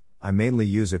like that, I mainly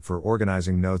use it for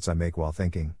organizing notes I make while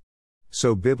thinking.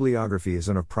 So bibliography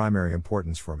isn't of primary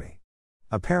importance for me.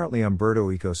 Apparently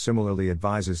Umberto Eco similarly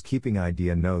advises keeping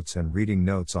idea notes and reading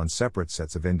notes on separate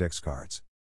sets of index cards.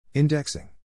 Indexing.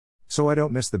 So I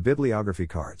don't miss the bibliography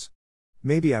cards.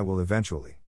 Maybe I will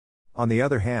eventually. On the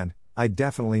other hand, I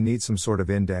definitely need some sort of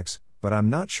index, but I'm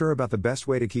not sure about the best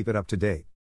way to keep it up to date.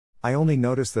 I only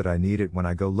notice that I need it when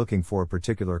I go looking for a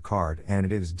particular card and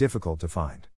it is difficult to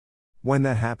find. When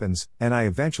that happens, and I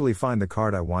eventually find the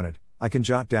card I wanted, I can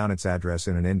jot down its address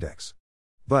in an index.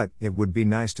 But, it would be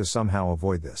nice to somehow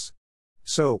avoid this.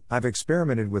 So, I've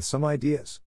experimented with some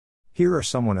ideas. Here are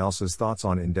someone else's thoughts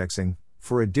on indexing,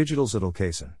 for a digital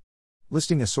Zettelkasten.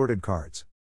 Listing assorted cards.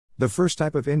 The first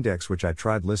type of index which I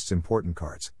tried lists important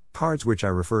cards, cards which I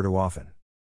refer to often.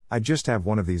 I just have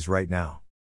one of these right now.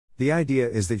 The idea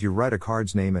is that you write a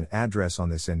card's name and address on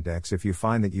this index if you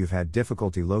find that you've had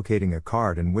difficulty locating a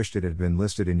card and wished it had been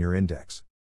listed in your index.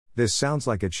 This sounds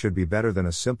like it should be better than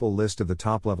a simple list of the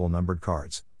top-level numbered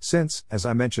cards, since, as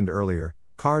I mentioned earlier,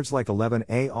 cards like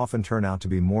 11A often turn out to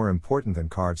be more important than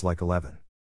cards like 11.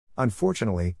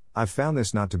 Unfortunately, I've found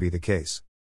this not to be the case.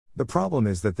 The problem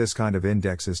is that this kind of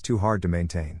index is too hard to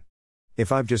maintain.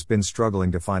 If I've just been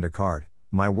struggling to find a card,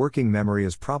 my working memory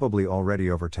is probably already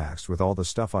overtaxed with all the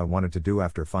stuff I wanted to do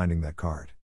after finding that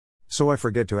card. So I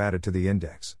forget to add it to the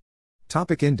index.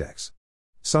 Topic index.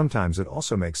 Sometimes it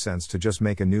also makes sense to just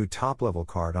make a new top-level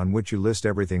card on which you list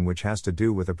everything which has to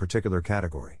do with a particular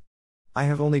category. I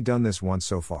have only done this once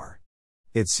so far.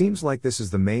 It seems like this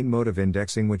is the main mode of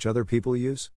indexing which other people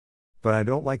use. But I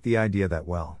don't like the idea that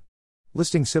well.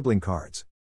 Listing sibling cards.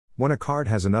 When a card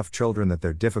has enough children that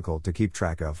they're difficult to keep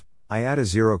track of, I add a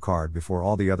 0 card before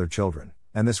all the other children,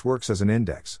 and this works as an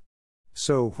index.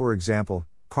 So, for example,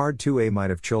 card 2A might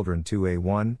have children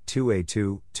 2A1,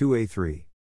 2A2, 2A3,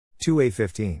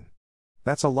 2A15.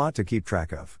 That's a lot to keep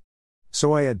track of.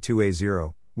 So I add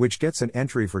 2A0, which gets an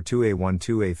entry for 2A1,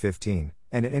 2A15,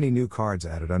 and any new cards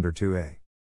added under 2A.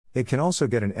 It can also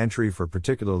get an entry for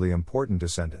particularly important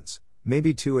descendants.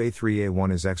 Maybe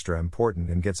 2A3A1 is extra important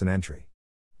and gets an entry.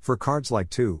 For cards like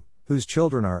 2, whose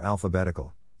children are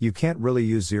alphabetical, you can't really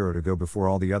use 0 to go before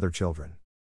all the other children.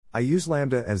 I use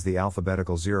lambda as the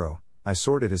alphabetical 0, I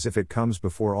sort it as if it comes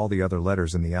before all the other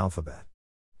letters in the alphabet.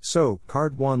 So,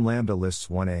 card 1 lambda lists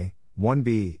 1A,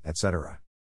 1B, etc.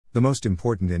 The most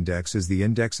important index is the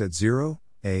index at 0,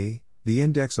 A, the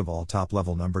index of all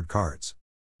top-level numbered cards.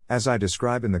 As I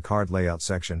describe in the card layout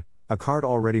section, a card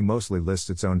already mostly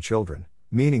lists its own children,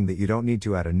 meaning that you don't need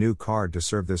to add a new card to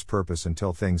serve this purpose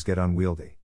until things get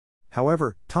unwieldy.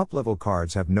 However, top-level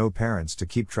cards have no parents to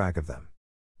keep track of them.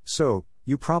 So,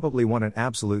 you probably want an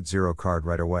absolute 0 card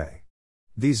right away.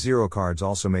 These 0 cards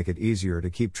also make it easier to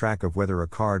keep track of whether a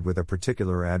card with a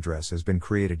particular address has been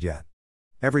created yet.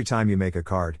 Every time you make a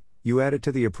card, you add it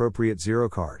to the appropriate 0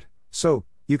 card, so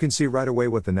you can see right away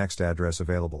what the next address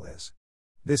available is.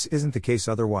 This isn't the case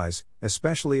otherwise,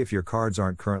 especially if your cards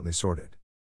aren't currently sorted.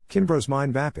 Kimbrough's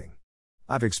mind mapping.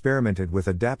 I've experimented with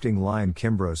adapting Lion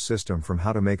Kimbrough's system from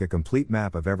how to make a complete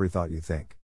map of every thought you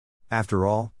think. After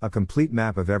all, a complete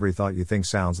map of every thought you think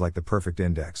sounds like the perfect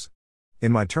index.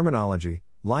 In my terminology,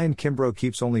 Lion Kimbrough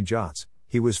keeps only jots.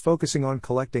 He was focusing on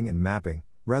collecting and mapping,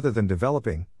 rather than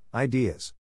developing,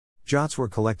 ideas. Jots were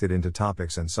collected into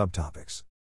topics and subtopics.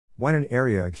 When an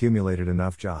area accumulated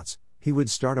enough jots, he would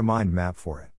start a mind map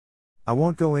for it. I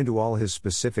won't go into all his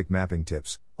specific mapping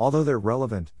tips, although they're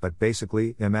relevant, but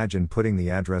basically, imagine putting the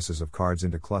addresses of cards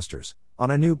into clusters, on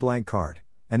a new blank card,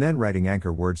 and then writing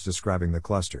anchor words describing the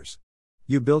clusters.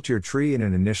 You built your tree in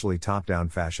an initially top-down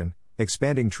fashion,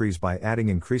 expanding trees by adding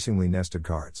increasingly nested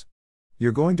cards.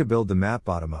 You're going to build the map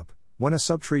bottom-up. When a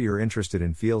subtree you're interested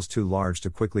in feels too large to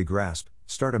quickly grasp,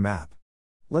 start a map.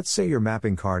 Let's say you're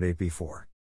mapping card 8b4.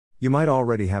 You might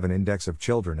already have an index of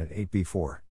children at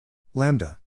 8b4.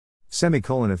 Lambda.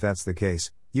 Semicolon. If that's the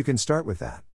case, you can start with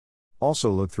that.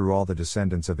 Also look through all the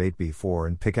descendants of 8b4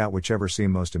 and pick out whichever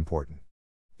seem most important.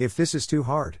 If this is too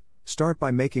hard, start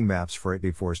by making maps for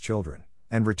 8b4's children,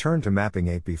 and return to mapping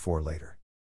 8b4 later.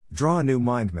 Draw a new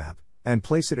mind map, and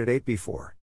place it at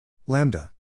 8b4.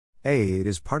 Lambda. A8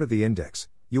 is part of the index,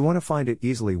 you want to find it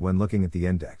easily when looking at the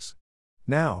index.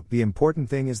 Now, the important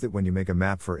thing is that when you make a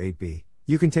map for 8b,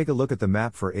 you can take a look at the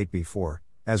map for 8b4,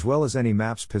 as well as any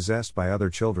maps possessed by other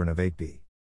children of 8b.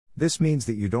 This means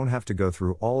that you don't have to go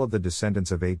through all of the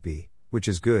descendants of 8b, which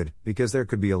is good, because there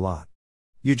could be a lot.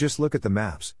 You just look at the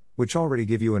maps, which already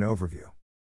give you an overview.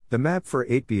 The map for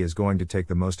 8b is going to take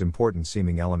the most important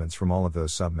seeming elements from all of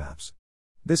those submaps.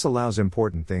 This allows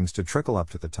important things to trickle up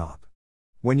to the top.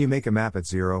 When you make a map at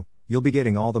 0, you'll be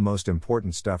getting all the most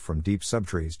important stuff from deep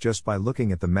subtrees just by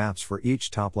looking at the maps for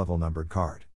each top-level numbered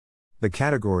card. The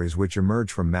categories which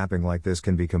emerge from mapping like this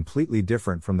can be completely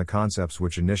different from the concepts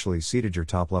which initially seeded your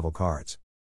top-level cards.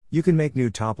 You can make new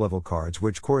top-level cards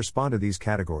which correspond to these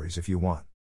categories if you want.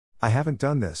 I haven't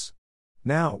done this.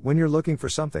 Now, when you're looking for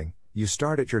something, you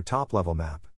start at your top-level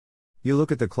map. You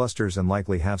look at the clusters and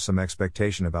likely have some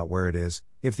expectation about where it is,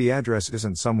 if the address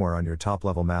isn't somewhere on your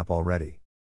top-level map already.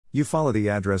 You follow the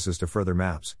addresses to further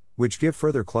maps, which give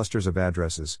further clusters of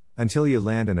addresses, until you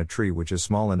land in a tree which is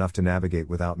small enough to navigate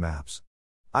without maps.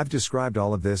 I've described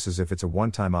all of this as if it's a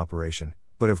one-time operation,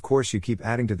 but of course you keep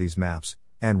adding to these maps,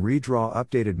 and redraw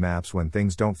updated maps when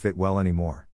things don't fit well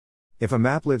anymore. If a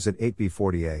map lives at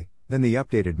 8b40a, then the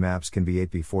updated maps can be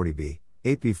 8b40b,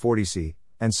 8b40c,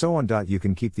 and so on. You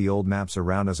can keep the old maps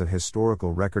around as a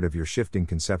historical record of your shifting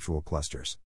conceptual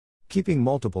clusters. Keeping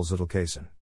multiple Zettelkasten.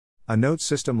 A note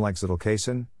system like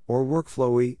Zettelkasten, or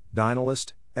Workflowy,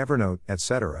 Dynalist, Evernote,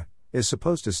 etc., is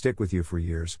supposed to stick with you for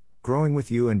years, growing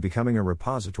with you and becoming a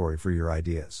repository for your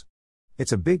ideas.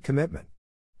 It's a big commitment.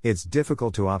 It's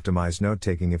difficult to optimize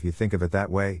note-taking if you think of it that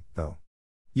way, though.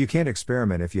 You can't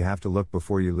experiment if you have to look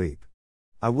before you leap.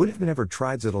 I would have never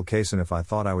tried Zettelkasten if I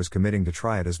thought I was committing to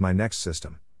try it as my next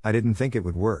system. I didn't think it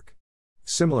would work.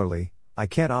 Similarly, I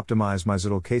can't optimize my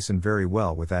Zettelkasten very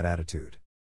well with that attitude.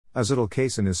 A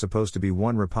Zettelkasten is supposed to be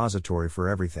one repository for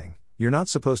everything. You're not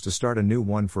supposed to start a new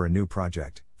one for a new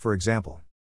project, for example.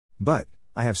 But,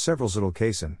 I have several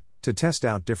Zettelkasten, to test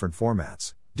out different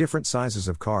formats, different sizes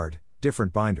of card,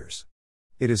 different binders.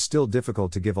 It is still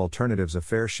difficult to give alternatives a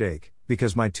fair shake,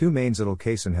 because my two main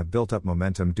Zettelkasten have built up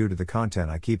momentum due to the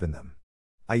content I keep in them.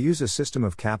 I use a system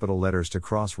of capital letters to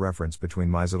cross-reference between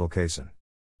my Zettelkasten.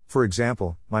 For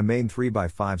example, my main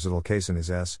 3x5 Zettelkasten is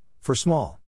S, for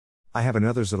small. I have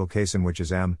another Zettelkasten which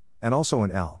is M, and also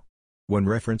an L. When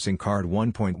referencing card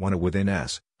 1.1a within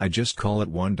S, I just call it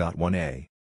 1.1a.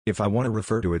 If I want to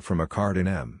refer to it from a card in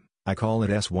M, I call it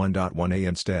S1.1a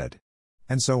instead.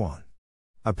 And so on.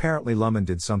 Apparently Luhmann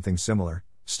did something similar,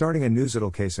 starting a new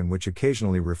Zettelkasten which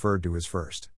occasionally referred to as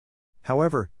first.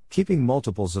 However, keeping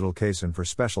multiple Zettelkasten for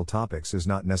special topics is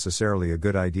not necessarily a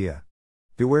good idea.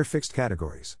 Beware fixed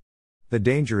categories. The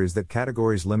danger is that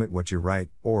categories limit what you write,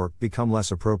 or become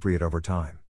less appropriate over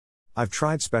time. I've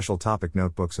tried special topic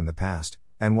notebooks in the past,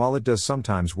 and while it does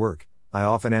sometimes work, I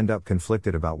often end up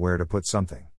conflicted about where to put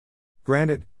something.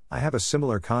 Granted, I have a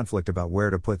similar conflict about where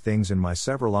to put things in my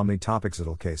several omni-topic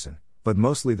Zettelkasten, but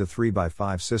mostly the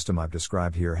 3x5 system I've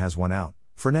described here has one out,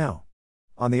 for now.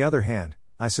 On the other hand,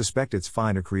 I suspect it's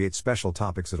fine to create special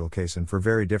topic Zettelkasten for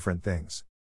very different things.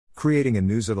 Creating a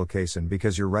new Zettelkasten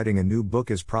because you're writing a new book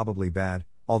is probably bad,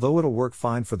 although it'll work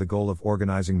fine for the goal of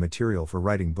organizing material for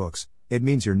writing books. It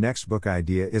means your next book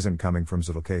idea isn't coming from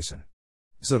Zettelkasten.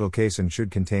 Zettelkasten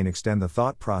should contain extend the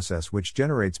thought process which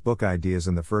generates book ideas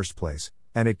in the first place,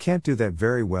 and it can't do that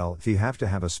very well if you have to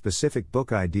have a specific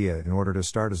book idea in order to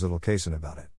start a Zettelkasten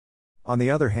about it. On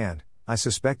the other hand, I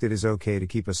suspect it is okay to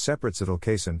keep a separate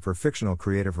Zettelkasten for fictional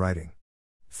creative writing.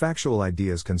 Factual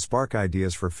ideas can spark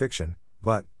ideas for fiction,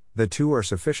 but the two are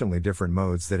sufficiently different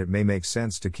modes that it may make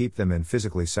sense to keep them in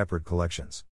physically separate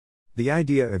collections. The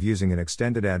idea of using an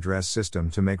extended address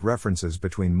system to make references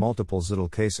between multiple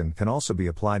Zettelkasten can also be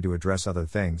applied to address other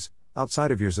things,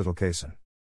 outside of your Zettelkasten.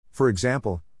 For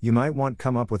example, you might want to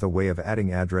come up with a way of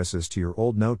adding addresses to your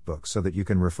old notebook so that you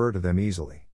can refer to them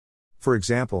easily. For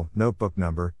example, notebook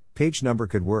number, page number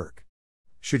could work.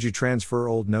 Should you transfer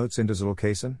old notes into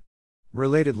Zettelkasten?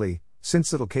 Relatedly,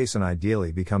 since Zettelkasten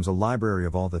ideally becomes a library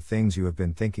of all the things you have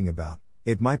been thinking about,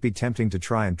 it might be tempting to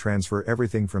try and transfer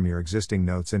everything from your existing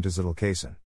notes into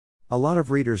Zettelkasten. A lot of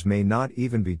readers may not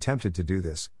even be tempted to do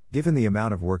this, given the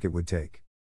amount of work it would take.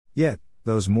 Yet,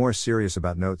 those more serious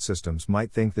about note systems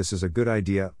might think this is a good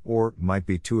idea, or might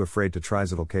be too afraid to try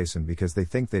Zettelkasten because they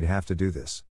think they'd have to do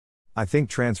this. I think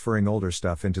transferring older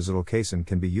stuff into Zettelkasten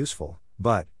can be useful,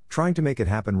 but trying to make it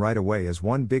happen right away as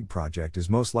one big project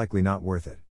is most likely not worth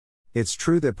it. It's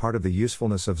true that part of the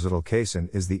usefulness of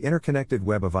Zettelkasten is the interconnected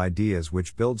web of ideas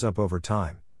which builds up over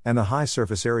time, and the high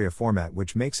surface area format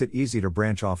which makes it easy to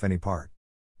branch off any part.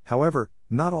 However,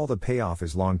 not all the payoff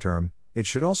is long-term, it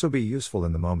should also be useful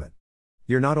in the moment.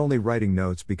 You're not only writing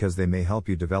notes because they may help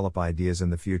you develop ideas in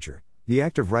the future, the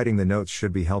act of writing the notes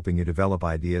should be helping you develop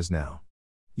ideas now.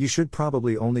 You should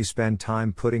probably only spend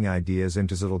time putting ideas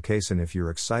into Zettelkasten if you're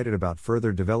excited about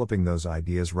further developing those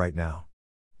ideas right now.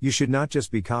 You should not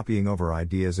just be copying over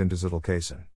ideas into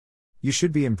Zettelkasten. You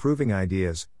should be improving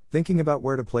ideas, thinking about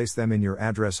where to place them in your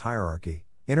address hierarchy,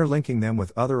 interlinking them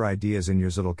with other ideas in your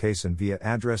Zettelkasten via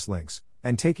address links,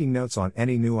 and taking notes on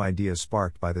any new ideas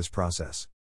sparked by this process.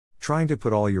 Trying to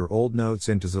put all your old notes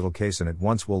into Zettelkasten at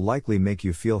once will likely make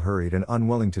you feel hurried and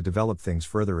unwilling to develop things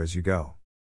further as you go.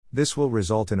 This will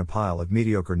result in a pile of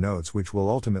mediocre notes which will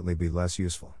ultimately be less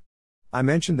useful. I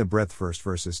mentioned the breadth first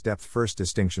versus depth first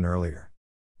distinction earlier.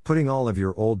 Putting all of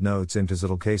your old notes into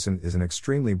Zettelkasten is an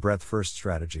extremely breadth-first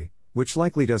strategy, which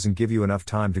likely doesn't give you enough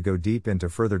time to go deep into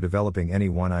further developing any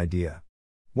one idea.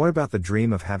 What about the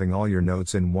dream of having all your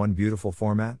notes in one beautiful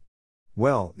format?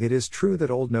 Well, it is true that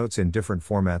old notes in different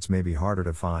formats may be harder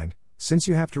to find, since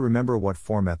you have to remember what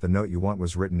format the note you want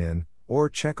was written in, or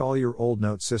check all your old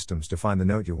note systems to find the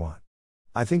note you want.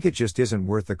 I think it just isn't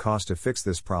worth the cost to fix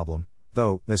this problem,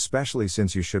 though, especially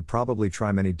since you should probably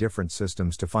try many different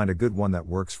systems to find a good one that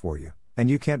works for you, and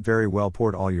you can't very well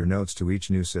port all your notes to each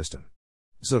new system.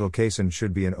 Zettelkasten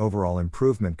should be an overall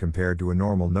improvement compared to a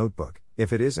normal notebook.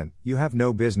 If it isn't, you have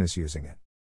no business using it.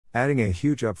 Adding a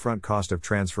huge upfront cost of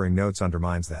transferring notes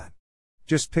undermines that.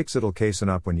 Just pick Zettelkasten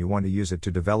up when you want to use it to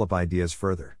develop ideas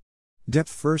further.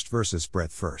 Depth first versus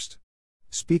breadth first.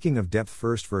 Speaking of depth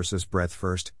first versus breadth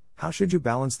first, how should you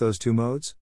balance those two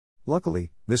modes? Luckily,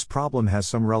 this problem has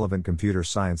some relevant computer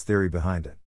science theory behind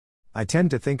it. I tend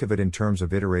to think of it in terms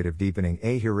of iterative deepening,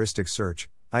 a heuristic search,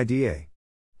 IDA.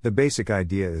 The basic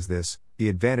idea is this: the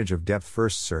advantage of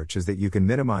depth-first search is that you can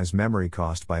minimize memory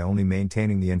cost by only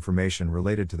maintaining the information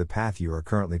related to the path you are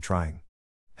currently trying.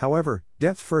 However,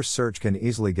 depth-first search can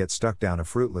easily get stuck down a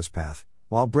fruitless path,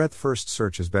 while breadth-first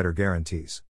search has better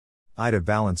guarantees. IDA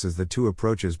balances the two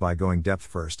approaches by going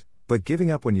depth-first, but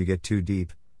giving up when you get too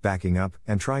deep, backing up,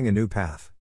 and trying a new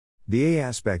path. The A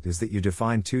aspect is that you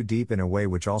define too deep in a way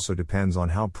which also depends on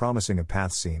how promising a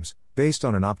path seems, based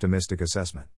on an optimistic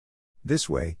assessment. This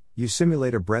way, you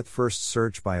simulate a breadth-first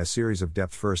search by a series of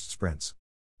depth-first sprints.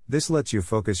 This lets you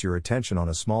focus your attention on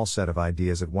a small set of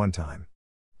ideas at one time.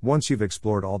 Once you've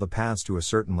explored all the paths to a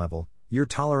certain level, your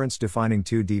tolerance defining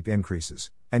too deep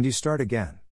increases, and you start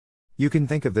again. You can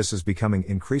think of this as becoming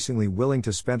increasingly willing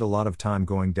to spend a lot of time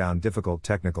going down difficult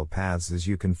technical paths as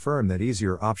you confirm that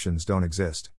easier options don't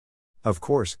exist. Of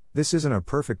course, this isn't a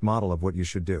perfect model of what you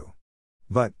should do.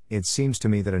 But, it seems to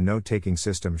me that a note-taking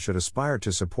system should aspire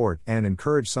to support and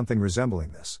encourage something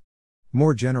resembling this.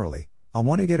 More generally, I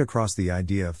want to get across the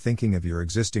idea of thinking of your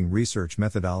existing research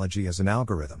methodology as an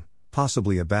algorithm,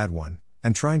 possibly a bad one,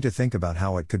 and trying to think about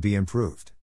how it could be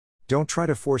improved. Don't try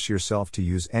to force yourself to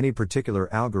use any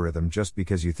particular algorithm just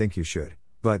because you think you should,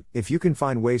 but if you can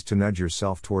find ways to nudge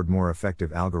yourself toward more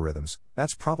effective algorithms,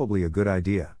 that's probably a good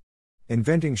idea.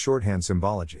 Inventing shorthand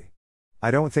symbology.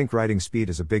 I don't think writing speed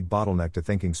is a big bottleneck to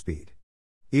thinking speed.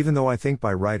 Even though I think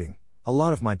by writing, a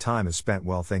lot of my time is spent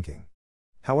while thinking.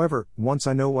 However, once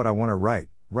I know what I want to write,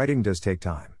 writing does take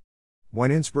time.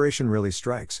 When inspiration really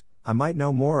strikes, I might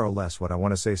know more or less what I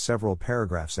want to say several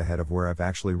paragraphs ahead of where I've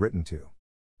actually written to.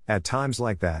 At times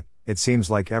like that, it seems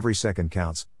like every second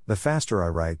counts. The faster I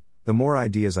write, the more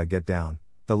ideas I get down,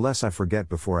 the less I forget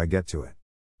before I get to it.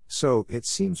 So, it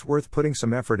seems worth putting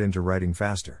some effort into writing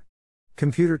faster.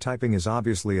 Computer typing is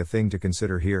obviously a thing to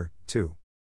consider here, too.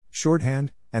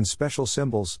 Shorthand and special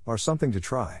symbols are something to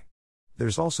try.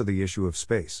 There's also the issue of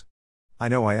space. I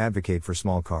know I advocate for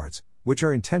small cards, which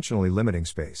are intentionally limiting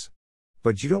space.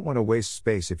 But you don't want to waste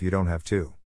space if you don't have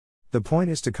to. The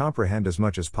point is to comprehend as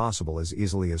much as possible as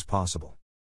easily as possible.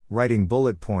 Writing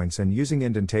bullet points and using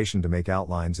indentation to make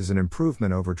outlines is an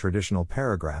improvement over traditional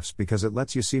paragraphs because it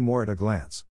lets you see more at a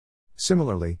glance.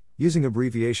 Similarly, using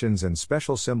abbreviations and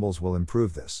special symbols will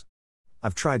improve this.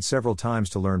 I've tried several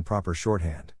times to learn proper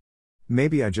shorthand.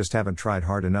 Maybe I just haven't tried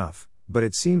hard enough, but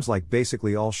it seems like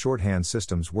basically all shorthand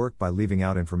systems work by leaving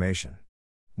out information.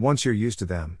 Once you're used to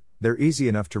them, they're easy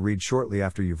enough to read shortly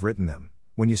after you've written them,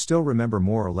 when you still remember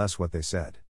more or less what they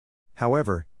said.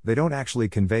 However, they don't actually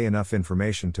convey enough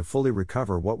information to fully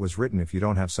recover what was written if you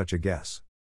don't have such a guess.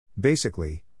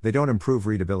 Basically, they don't improve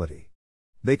readability.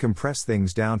 They compress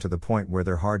things down to the point where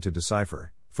they're hard to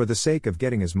decipher, for the sake of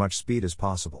getting as much speed as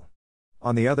possible.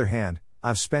 On the other hand,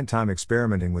 I've spent time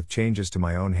experimenting with changes to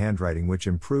my own handwriting which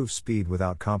improve speed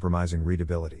without compromising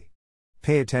readability.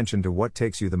 Pay attention to what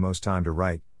takes you the most time to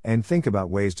write, and think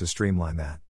about ways to streamline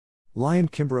that. Lion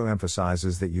Kimbrough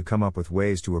emphasizes that you come up with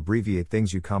ways to abbreviate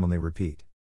things you commonly repeat.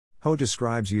 Ho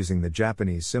describes using the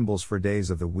Japanese symbols for days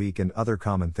of the week and other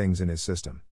common things in his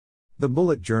system. The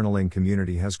bullet journaling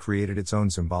community has created its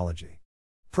own symbology.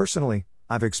 Personally,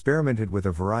 I've experimented with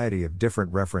a variety of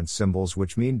different reference symbols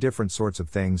which mean different sorts of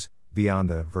things, beyond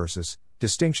the versus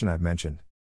distinction I've mentioned.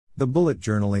 The bullet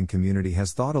journaling community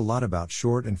has thought a lot about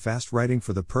short and fast writing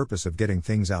for the purpose of getting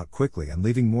things out quickly and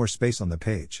leaving more space on the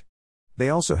page. They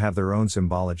also have their own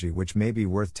symbology which may be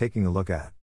worth taking a look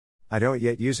at. I don't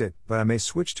yet use it, but I may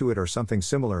switch to it or something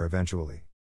similar eventually.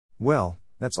 Well,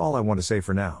 that's all I want to say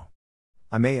for now.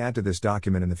 I may add to this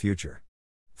document in the future.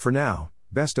 For now,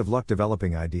 best of luck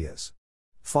developing ideas.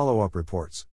 Follow-up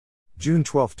reports. June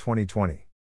 12, 2020.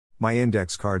 My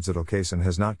index card Zettelkasten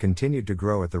has not continued to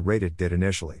grow at the rate it did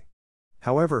initially.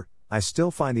 However, I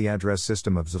still find the address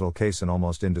system of Zettelkasten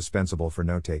almost indispensable for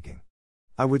note-taking.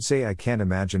 I would say I can't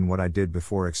imagine what I did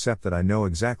before except that I know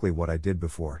exactly what I did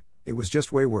before, it was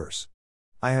just way worse.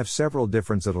 I have several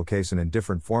different Zettelkasten in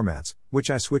different formats, which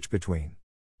I switch between.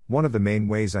 One of the main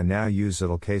ways I now use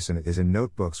Zettelkasten is in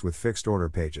notebooks with fixed order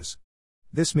pages.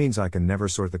 This means I can never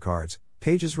sort the cards,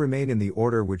 pages remain in the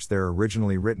order which they're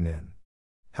originally written in.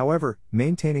 However,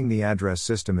 maintaining the address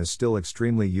system is still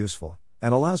extremely useful,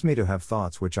 and allows me to have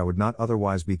thoughts which I would not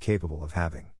otherwise be capable of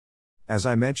having. As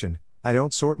I mentioned, I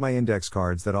don't sort my index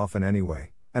cards that often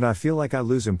anyway, and I feel like I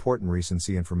lose important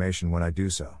recency information when I do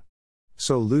so.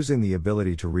 So losing the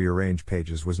ability to rearrange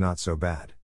pages was not so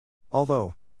bad.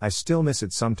 Although, I still miss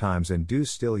it sometimes and do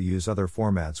still use other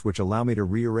formats which allow me to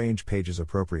rearrange pages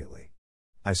appropriately.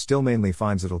 I still mainly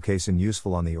find Zettelkasten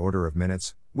useful on the order of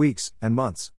minutes, weeks, and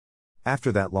months.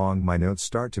 After that long, my notes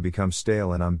start to become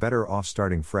stale and I'm better off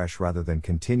starting fresh rather than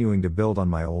continuing to build on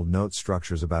my old note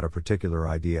structures about a particular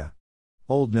idea.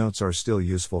 Old notes are still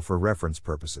useful for reference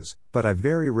purposes, but I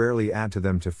very rarely add to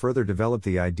them to further develop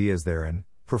the ideas therein,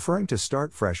 preferring to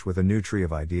start fresh with a new tree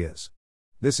of ideas.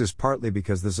 This is partly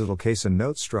because the Zettelkasten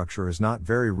note structure is not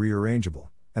very rearrangeable,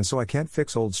 and so I can't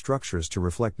fix old structures to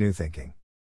reflect new thinking.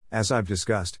 As I've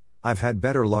discussed, I've had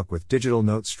better luck with digital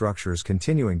note structures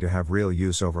continuing to have real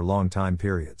use over long time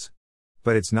periods.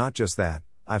 But it's not just that,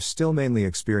 I've still mainly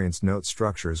experienced note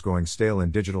structures going stale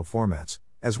in digital formats,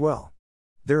 as well.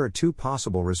 There are two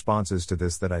possible responses to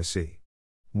this that I see.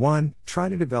 1. Try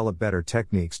to develop better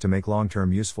techniques to make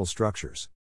long-term useful structures.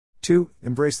 2.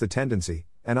 Embrace the tendency,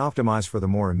 and optimize for the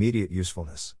more immediate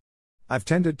usefulness. I've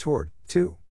tended toward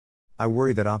 2. I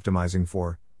worry that optimizing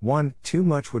for 1. Too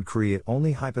much would create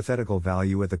only hypothetical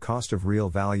value at the cost of real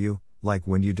value, like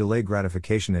when you delay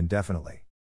gratification indefinitely.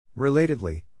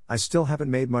 Relatedly, I still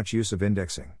haven't made much use of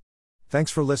indexing.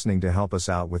 Thanks for listening. To help us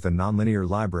out with the Nonlinear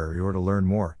Library or to learn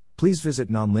more, please visit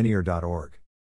nonlinear.org.